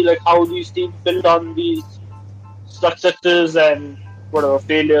want to see how these teams build on these successes and whatever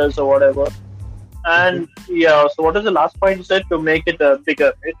failures or whatever. And yeah, so what is the last point you said to make it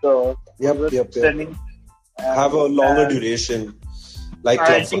bigger? Right? So Yep. extending, Have a longer duration, like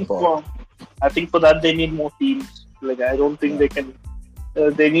club football. I think for that they need more teams. I don't think they can.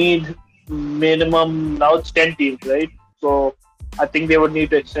 They need minimum now it's 10 teams, right? So I think they would need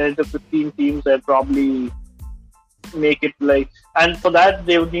to extend it to 15 teams and probably make it and for that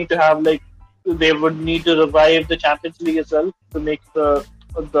they would need to have they would need to revive the Champions League as well to make the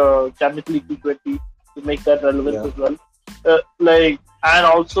Champions League T20 to make that relevant as well. And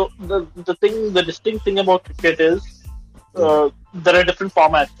also the distinct thing about cricket is there are different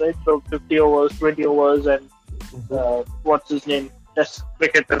formats, right? So 50 overs, 20 overs, and what's his name, Test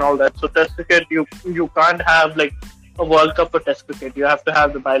cricket and all that. So Test cricket, you can't have a World Cup for Test cricket. You have to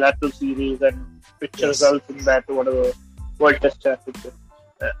have the bilateral series and picture results in that or whatever World Test Championship.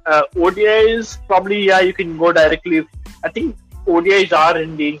 ODIs probably you can go directly. I think ODIs are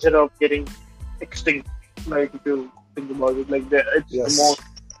in danger of getting extinct. If you think about it, it's the most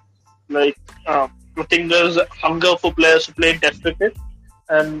I think there's hunger for players to play in Test cricket,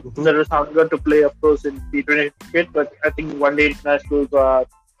 and there is hunger to play, of course, in T20 cricket. But I think one day internationals are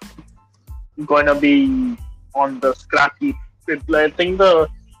going to be on the scrap heap. I think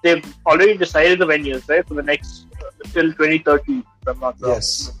they've already decided the venues, right, for the next till 2030. If I'm not wrong.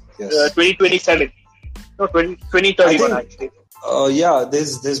 Yes. 2027. No, 2031 actually.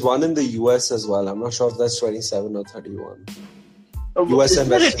 There's one in the US as well. I'm not sure if that's 27 or 31. US Isn't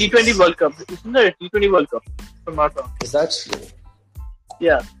there a T20 World Cup? Isn't there a T20 World Cup? If I'm not wrong. Is that true?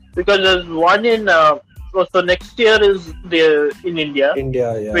 Yeah, because there's one in. So next year is in India.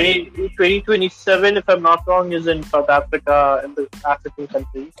 India, yeah. 2027, if I'm not wrong, is in South Africa and the African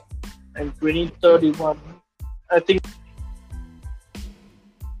countries. And 2031, I think.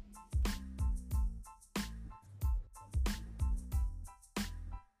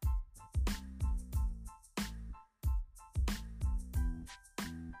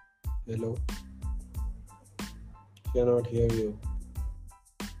 Hello? Cannot hear you.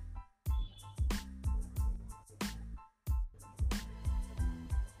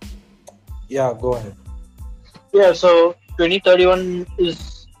 Yeah, go ahead. Yeah, so 2031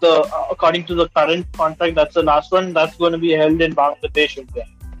 is according to the current contract, that's the last one. That's going to be held in Bangladesh, India.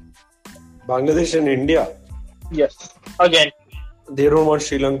 Bangladesh and India? Yes. Again. They don't want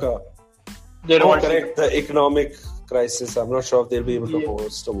Sri Lanka. They don't want correct. The economic crisis. I'm not sure if they'll be able to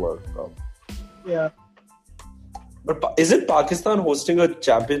host a World Cup. Yeah. But is it Pakistan hosting a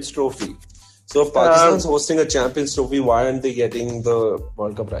Champions Trophy? So if Pakistan's hosting a Champions Trophy, why aren't they getting the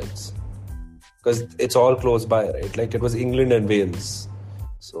World Cup rights? Because it's all close by, right? It was England and Wales.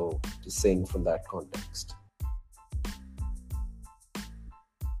 So just saying from that context.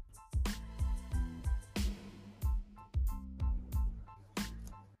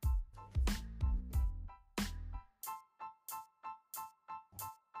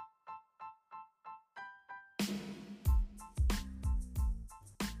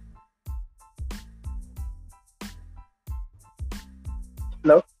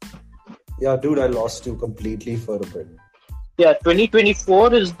 Hello? Yeah, dude, I lost you completely for a bit. Yeah,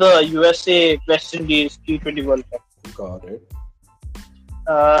 2024 is the USA West Indies T20 World Cup. Got it.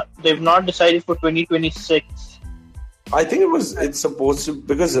 They've not decided for 2026. I think it's supposed to,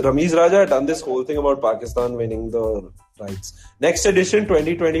 because Ramiz Raja had done this whole thing about Pakistan winning the rights. Next edition,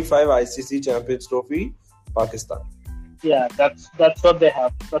 2025 ICC Champions Trophy, Pakistan. Yeah, that's what they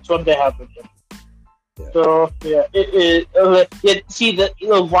have. That's what they have with them. Yeah. So see the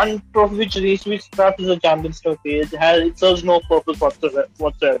one trophy which needs to be scrapped is a Champions Trophy. It serves no purpose whatsoever.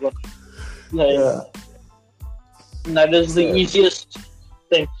 That is the easiest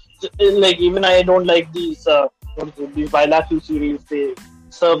thing. Even I don't like these bilateral series. They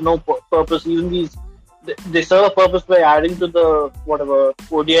serve no purpose. Even these they serve a purpose by adding to the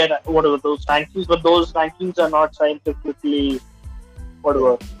ODI and whatever those rankings, but those rankings are not scientifically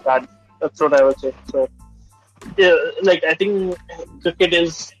that's what I would say. So, I think cricket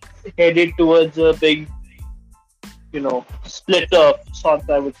is headed towards a big, split of sorts,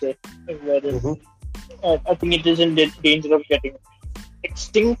 I would say. I think it is in danger of getting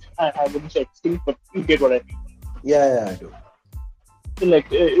extinct. I wouldn't say extinct, but you get what I mean. Yeah, I do.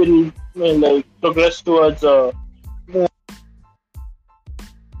 It'll progress towards a more.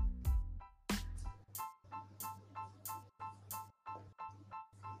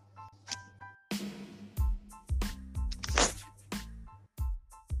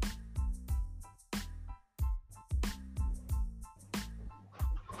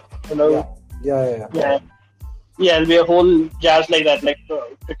 Hello. Yeah. Yeah, it'll be a whole jazz like that. Like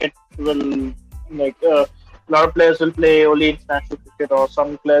cricket will, like a lot of players will play only international cricket, or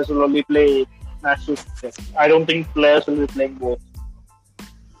some players will only play national cricket. I don't think players will be playing both.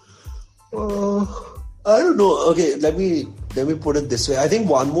 I don't know. Okay, let me put it this way. I think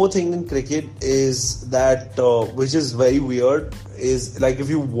one more thing in cricket is that, which is very weird, is like if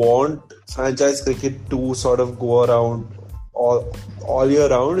you want franchise cricket to sort of go around all year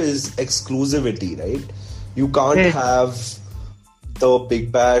round, is exclusivity, right? You can't have the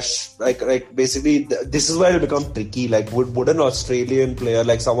Big Bash, like basically this is where it becomes tricky. Like would an Australian player,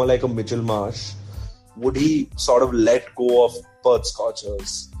 like someone like a Mitchell Marsh, would he sort of let go of Perth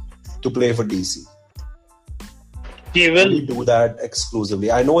Scorchers to play for DC? He will do that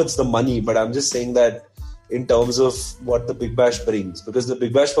exclusively. I know it's the money, but I'm just saying that in terms of what the Big Bash brings, because the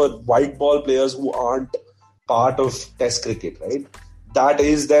Big Bash for white ball players who aren't part of Test cricket, right? That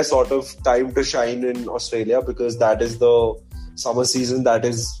is their sort of time to shine in Australia, because that is the summer season. That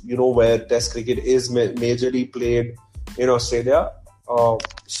is, where Test cricket is majorly played in Australia.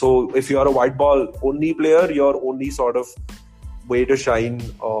 So if you're a white ball only player, your only sort of way to shine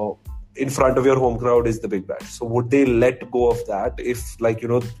in front of your home crowd is the Big Bash. So would they let go of that if,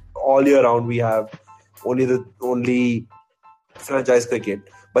 all year round we have only franchise cricket?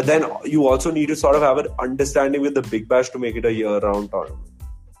 But then you also need to sort of have an understanding with the Big Bash to make it a year-round tournament.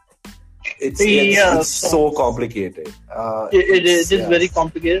 It's so complicated. It is very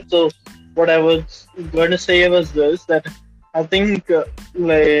complicated. So what I was going to say was this, that I think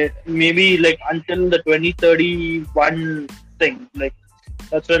maybe until the 2031 thing,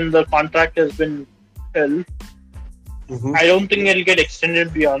 that's when the contract has been held. Mm-hmm. I don't think it'll get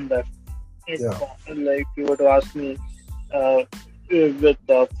extended beyond that. If you were to ask me with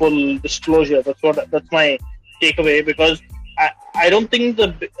full disclosure, that's my takeaway, because I don't think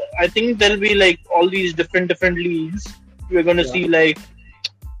I think there'll be all these different leagues. We're going to see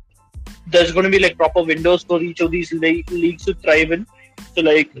there's going to be proper windows for each of these leagues to thrive in. So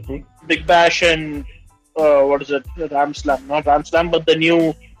Big Bash and what is it? Ram Slam, not Ram Slam, but the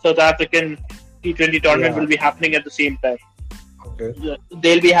new South African T20 tournament will be happening at the same time. Okay.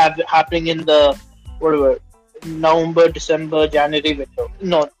 They'll be happening in the November, December, January window.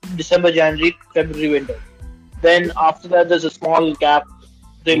 No, December, January, February window. Then after that, there's a small gap.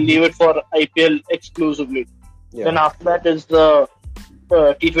 They'll leave it for IPL exclusively. Yeah. Then after that is the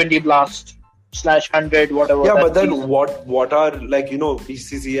T20 Blast /100, whatever. Yeah, but then what are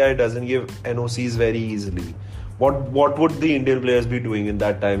BCCI doesn't give NOCs very easily. What would the Indian players be doing in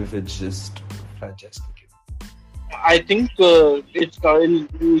that time if it's just franchise cricket? I think it'll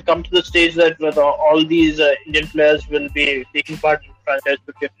come to the stage that whether all these Indian players will be taking part in franchise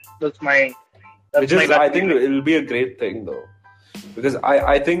cricket. I think it'll be a great thing though, because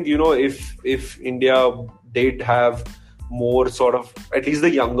I think if India did have more sort of, at least the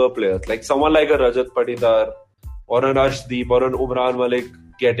younger players, like someone like a Rajat Patidar or an Arshdeep or an Umran Malik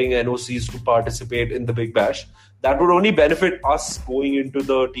getting NOCs to participate in the Big Bash, that would only benefit us going into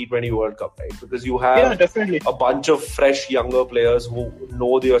the T20 World Cup, right? Because you have a bunch of fresh younger players who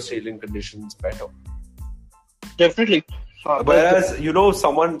know the Australian conditions better. Definitely. Whereas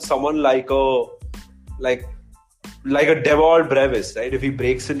someone like a Devol Brevis, right? If he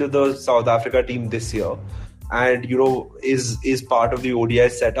breaks into the South Africa team this year and is part of the ODI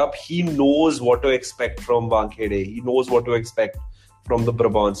setup, he knows what to expect from Wankhede. He knows what to expect from the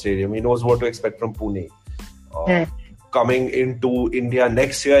Brabant Stadium. He knows what to expect from Pune. Coming into India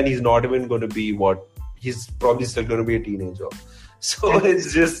next year, and he's not even going to be he's probably still going to be a teenager. So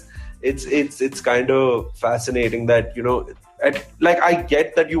it's just it's kind of fascinating that I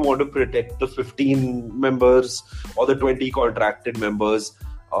get that you want to protect the 15 members or the 20 contracted members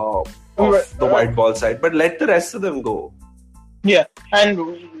of the white ball side, but let the rest of them go. Yeah, and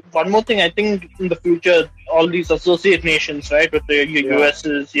one more thing, I think in the future, all these associate nations, right, with the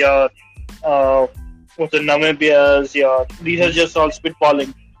US's, with the Namibias, these are just all spitballing.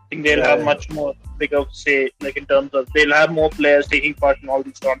 I think they'll have much more bigger say, in terms of they'll have more players taking part in all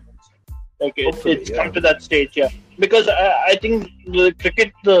these tournaments. It's come to that stage, because I think the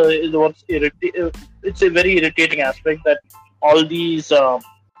cricket is what's it's a very irritating aspect that all these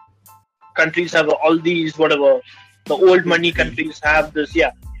countries have all these the old money countries have this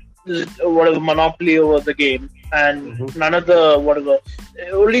monopoly over the game, and none of the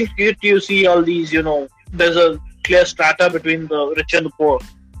only you see all these there's a clear strata between the rich and the poor.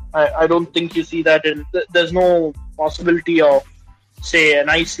 I don't think you see that there's no possibility of say an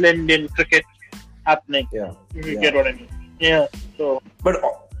Iceland in cricket happening. If you get what I mean. So but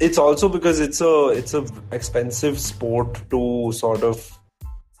it's also because it's a expensive sport to sort of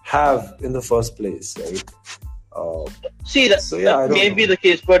have in the first place, right? See, that may be the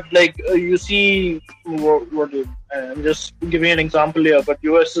case, but like you see, I'm just giving an example here, but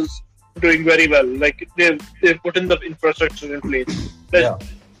US is doing very well. Like they've put in the infrastructure in place.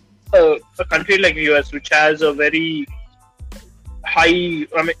 A country like US, which has a very high,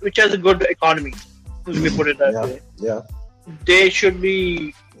 which has a good economy, let me put it that way. Yeah. They should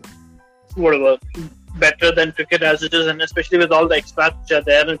be better than cricket as it is, and especially with all the expats which are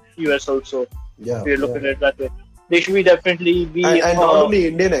there in US also. Yeah. If you look at it that way, they should definitely be. And not only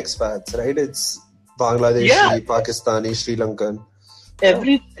Indian expats, right? It's Bangladeshi, Pakistani, Sri Lankan.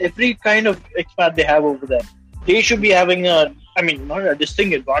 Every kind of expat they have over there. They should be having not a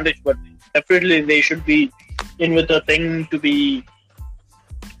distinct advantage, but definitely they should be in with a thing to be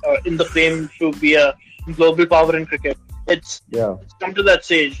in the frame to be a global power in cricket. It's come to that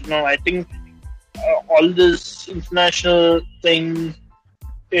stage. I think all this international thing,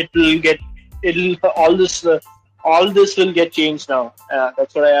 all this will get changed now.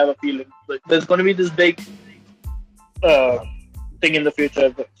 That's what I have a feeling. Like, there's going to be this big thing in the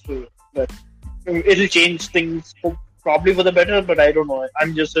future, but it'll change things probably for the better. But I don't know.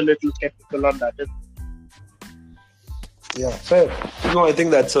 I'm just a little skeptical on that. Yeah, fair. No, I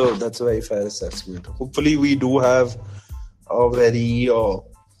think that's a very fair assessment. Hopefully, we do have a very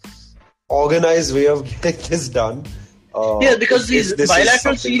organized way of getting this done. Because these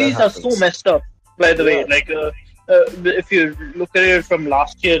bilateral series are so messed up. By the way, like if you look at it from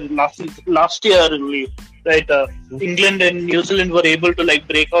last year only, right? England and New Zealand were able to like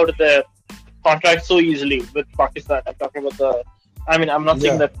break out their contract so easily with Pakistan. I'm talking about I'm not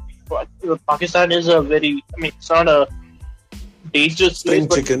saying that Pakistan is a very. It's not a dangerous place.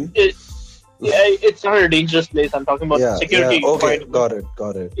 Chicken. It's not a dangerous place. I'm talking about security. Yeah. Okay, got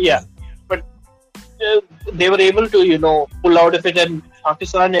it. Yeah, but they were able to, pull out of it, and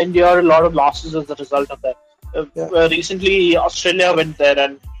Pakistan endured a lot of losses as a result of that. Recently, Australia went there,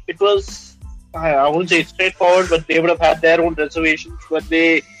 and it was, I wouldn't say straightforward, but they would have had their own reservations, but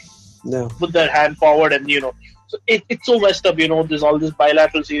they put their hand forward, and so it's so messed up. There's all this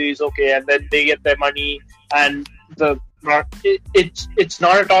bilateral series, okay, and then they get their money, and it's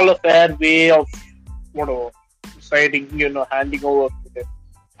not at all a fair way of deciding, handing over.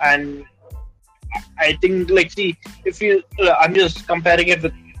 And I think, I'm just comparing it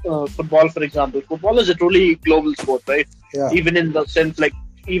with football, for example. Football is a truly global sport, right? Yeah. Even in the sense,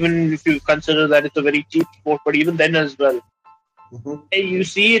 even if you consider that it's a very cheap sport, but even then as well. Mm-hmm. You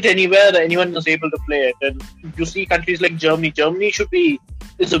see it anywhere, anyone is able to play it. And you see countries like Germany. Germany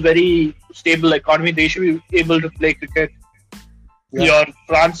is a very stable economy. They should be able to play cricket. Your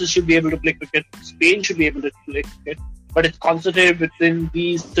France should be able to play cricket. Spain should be able to play cricket. But it's concentrated within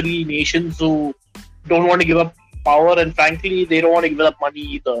these three nations who don't want to give up power, and frankly, they don't want to give up money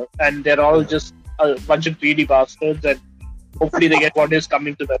either. And they're all just a bunch of greedy bastards, and hopefully they get what is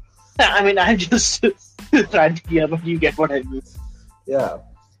coming to them. I'm just trying to hear, but you get what I mean. Yeah.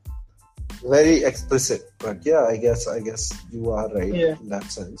 Very explicit, but I guess you are right in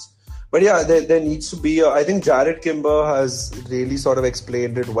that sense. But there needs to be I think Jarrod Kimber has really sort of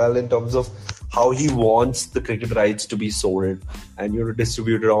explained it well in terms of how he wants the cricket rights to be sold and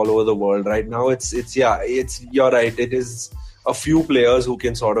distributed all over the world. Right now, it's you're right. It is a few players who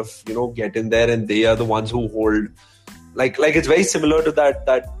can sort of get in there, and they are the ones who hold. Like it's very similar to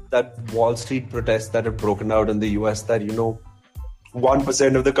that Wall Street protest that had broken out in the US. That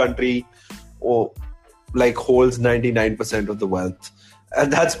 1% of the country holds 99% of the wealth.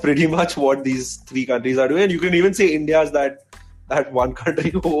 And that's pretty much what these three countries are doing. And you can even say India is that one country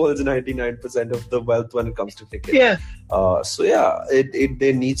who holds 99% of the wealth when it comes to cricket. Yeah.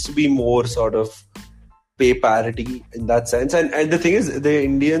 There needs to be more sort of pay parity in that sense. And the thing is, the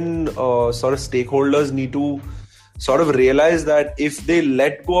Indian sort of stakeholders need to sort of realize that if they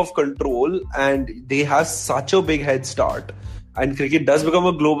let go of control and they have such a big head start, and cricket does become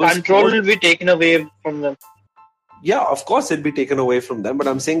a global control sport, will be taken away from them. Yeah, of course it'll be taken away from them. But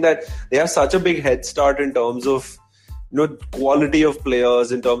I'm saying that they have such a big head start in terms of quality of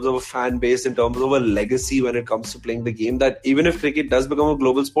players, in terms of a fan base, in terms of a legacy when it comes to playing the game, that even if cricket does become a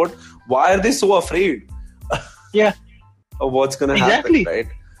global sport, why are they so afraid? Of what's going to happen, right?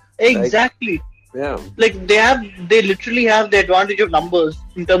 Exactly. They literally have the advantage of numbers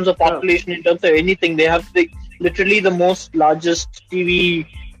in terms of population, in terms of anything. They have literally the most largest TV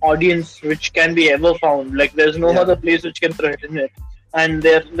audience which can be ever found. There's no other place which can threaten it. And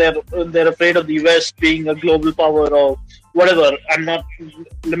they're afraid of the US being a global power or whatever. I'm not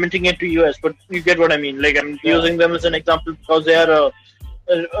limiting it to US, but you get what I mean. I'm using them as an example because they are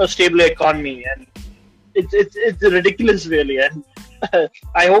a stable economy, and it's ridiculous, really. And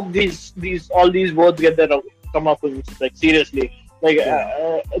I hope all these boards get their comeuppance, like seriously. Like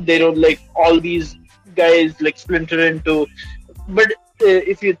they don't like all these guys like splinter into. But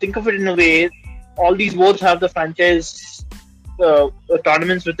if you think of it in a way, all these boards have the franchise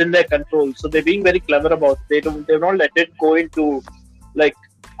tournaments within their control, so they're being very clever about it. They've not let it go into like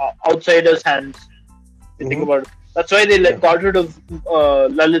outsiders' hands. If you think about it. That's why they got rid of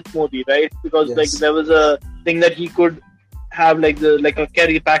Lalit Modi, right? Because like there was a thing that he could have like a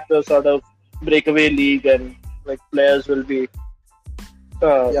Kerry Packer sort of breakaway league, and like players will be.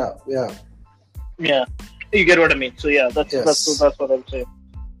 Yeah. You get what I mean. So yeah, that's what I'm saying.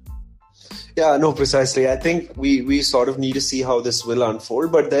 Yeah, no, precisely. I think we sort of need to see how this will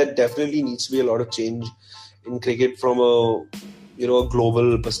unfold, but there definitely needs to be a lot of change in cricket from a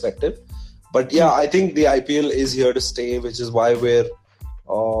global perspective. But yeah, I think the IPL is here to stay, which is why we're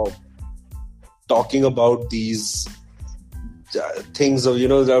talking about these things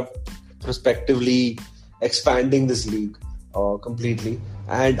of prospectively expanding this league completely.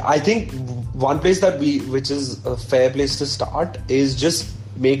 And I think one place which is a fair place to start is just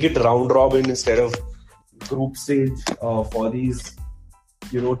make it round robin instead of group stage for these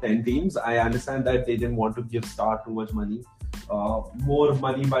 10 teams. I understand that they didn't want to give Star too much money, more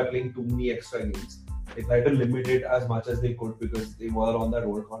money by playing too many extra games. They tried to limit it as much as they could because they were on that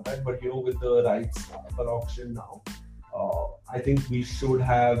old contract. But with the rights for auction now, I think we should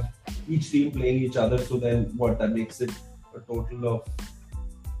have each team playing each other. So then that makes it a total of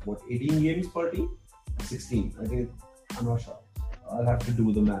 18 games per team? 16. I think, I'm not sure. I'll have to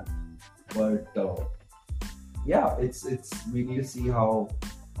do the math. But yeah, we need to see how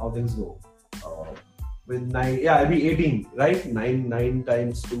things go. With 9, it'll be 18, right? 9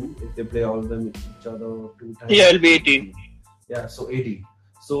 times 2 if they play all of them each other 2 times. Yeah, it'll be 18. Yeah, so 18.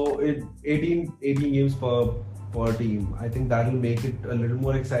 So 18 games per team. I think that'll make it a little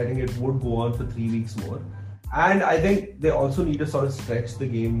more exciting. It would go on for 3 weeks more. And I think they also need to sort of stretch the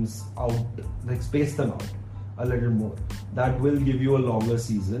games out, like space them out a little more. That will give you a longer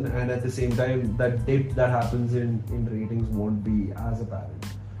season, and at the same time, that dip that happens in ratings won't be as apparent.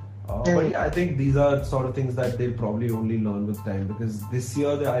 But yeah, I think these are sort of things that they'll probably only learn with time, because this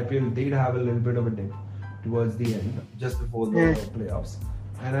year the IPL did have a little bit of a dip towards the end, just before the playoffs.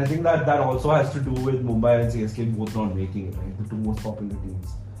 And I think that also has to do with Mumbai and CSK both not making it, right? The two most popular teams.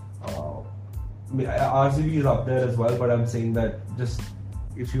 RCB is up there as well, but I'm saying that just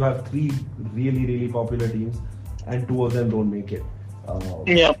if you have 3 really, really popular teams and 2 of them don't make it,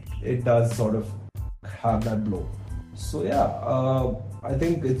 it does sort of have that blow. So yeah, I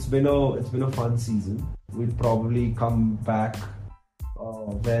think it's been a fun season. We'll probably come back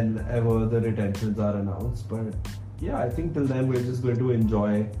whenever the retentions are announced. But yeah, I think till then we're just going to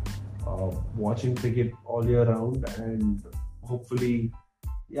enjoy watching cricket all year round, and hopefully,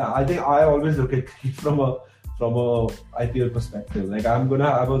 yeah, I think I always look at cricket from a IPL perspective. Like, I'm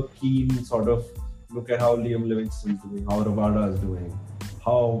gonna have a keen sort of look at how Liam Livingston's doing, how Rabada is doing,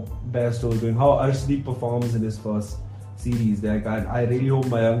 how Bairstow is doing, how Arshdeep performs in his first series. Like, I really hope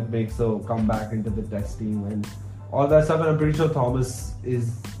Mayank makes a comeback into the test team and all that stuff. And I'm pretty sure Thomas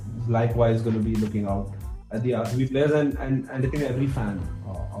is likewise going to be looking out at the RCB players, and I think every fan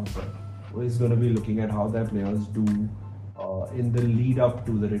out there is going to be looking at how their players do in the lead up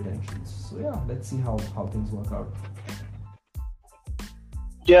to the retentions. So yeah, let's see how things work out.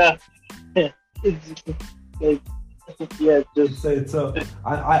 Yeah. It's like, yeah, it's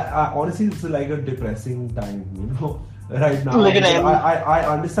I honestly, it's like a depressing time, right now. Like I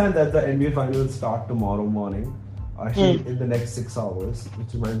understand that the NBA finals start tomorrow morning, actually in the next 6 hours,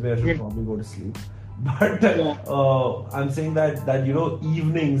 which reminds me I should probably go to sleep. But I'm saying that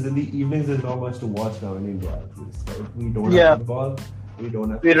evenings, in the evenings there's not much to watch now in India, at least. Right? We don't have football, we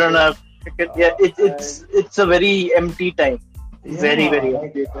don't have cricket. Yeah, it's a very empty time. Very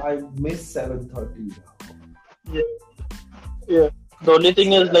empty time. I miss 7:30 now. Yeah. The only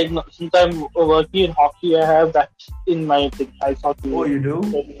thing is, like, since I'm working in hockey, I have that in my thing. I saw TV. Oh, you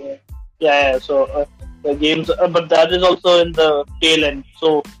do? Yeah. So the games, but that is also in the tail end.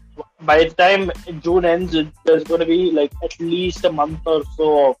 So by the time June ends, there's going to be like at least a month or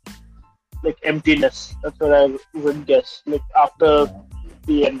so of like emptiness. That's what I would guess. Like after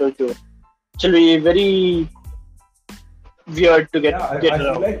the end of June, it will be very weird to get I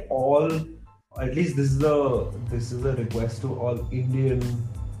feel like at least this is a request to all Indian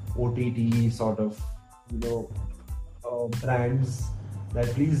OTT sort of brands that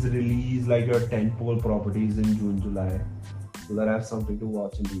please release like your tentpole properties in June, July, so that I have something to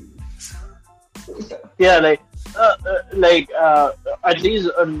watch in the evenings. Yeah, at least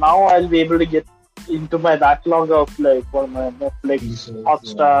now I'll be able to get into my backlog of like for my Netflix, shows,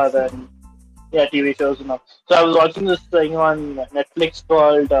 Hotstar, yeah. and TV shows and all. So I was watching this thing on Netflix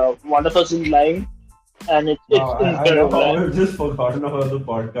called One of Us is Lying, and it's Wow, I love incredible. how we've just forgotten about the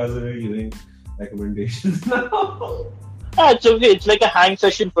podcast and we're giving recommendations now. It's okay. It's like a hang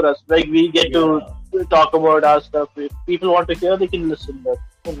session for us. Like we get to talk about our stuff. If people want to hear, they can listen. But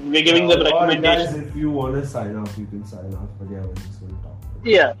we're giving them Or recommendations. guys, if you want to sign up, you can sign up. But yeah, we're just going to talk.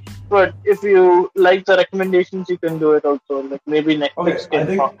 Yeah, but if you like the recommendations, you can do it also. Like maybe Netflix Okay, I can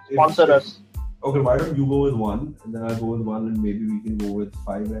think sponsor us. Okay, why don't you go with one, and then I'll go with one, and maybe we can go with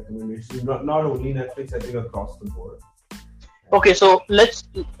 5 recommendations. Not only Netflix, I think across the board. Okay, so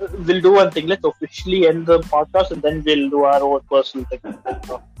we'll do one thing. Let's officially end the podcast, and then we'll do our own personal thing.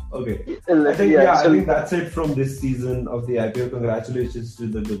 Okay. I I think that's it from this season of the IPL. Congratulations to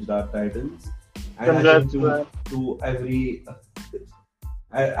the Gujarat Titans. And Congrats, I think to every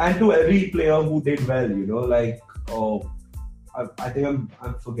and to every player who did well, like I think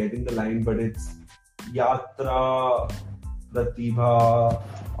I'm forgetting the line, but it's Yatra Pratibha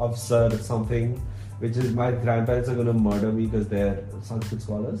Avsar something, which is my grandparents are gonna murder me because they're Sanskrit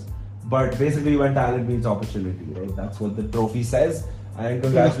scholars. But basically, when talent meets opportunity, right? That's what the trophy says. And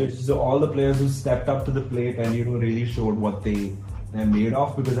congratulations to all the players who stepped up to the plate and really showed what they're made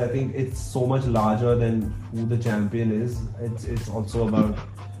of. Because I think it's so much larger than who the champion is. It's also about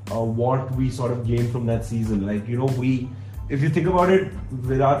what we sort of gained from that season. Like if you think about it,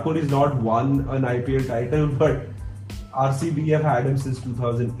 Virat Kohli's not won an IPL title, but RCB have had him since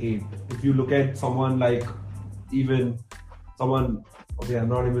 2008. If you look at someone like okay, I'm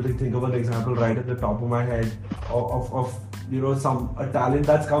not able to think of an example right at the top of my head of a talent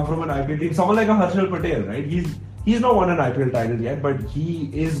that's come from an IPL team. Someone like a Harshal Patel, right? He's not won an IPL title yet, but he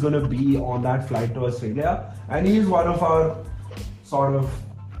is going to be on that flight to Australia, and he is one of our sort of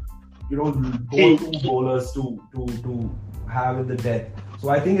go-to bowlers to have in the death. So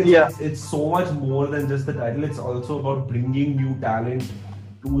I think it's so much more than just the title. It's also about bringing new talent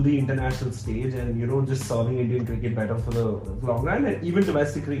to the international stage and just serving Indian cricket better for the long run, and even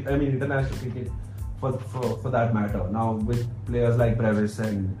domestic cricket, international cricket for that matter. Now with players like Brevis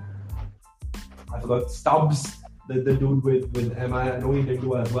and I forgot Stubbs, the dude with MI. I know he did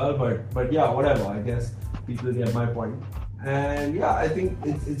do as well, but yeah, whatever. I guess people get my point. And yeah, I think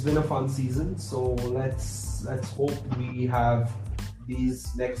it's been a fun season. So let's hope we have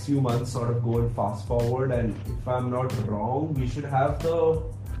these next few months sort of going fast forward. And if I'm not wrong, we should have the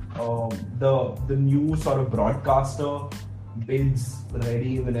new sort of broadcaster bids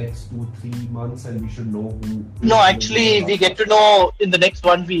ready in the next 2-3 months, and we should know who. No, actually, we get to know in the next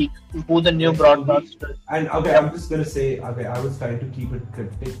 1 week who the new broadcaster is. And okay, I'm just gonna say, okay, I was trying to keep it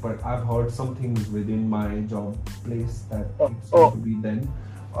cryptic, but I've heard some things within my job place that it's going to be then.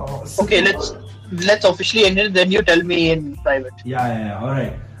 Okay, let's officially end it. Then you tell me in private. Yeah. All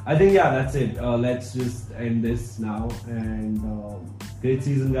right. I think that's it. Let's just end this now. And great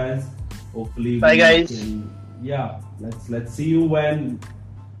season, guys. Hopefully, bye, guys. Let's see you when.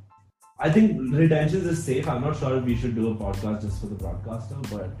 I think retentions is safe. I'm not sure if we should do a podcast just for the broadcaster,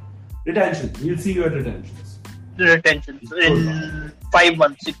 but retention. We'll see you at retentions. Retentions in 5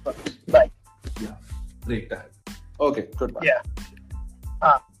 months, 6 months. Bye. Yeah. Break time. Okay, goodbye. Yeah.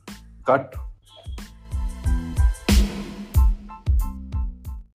 Cut.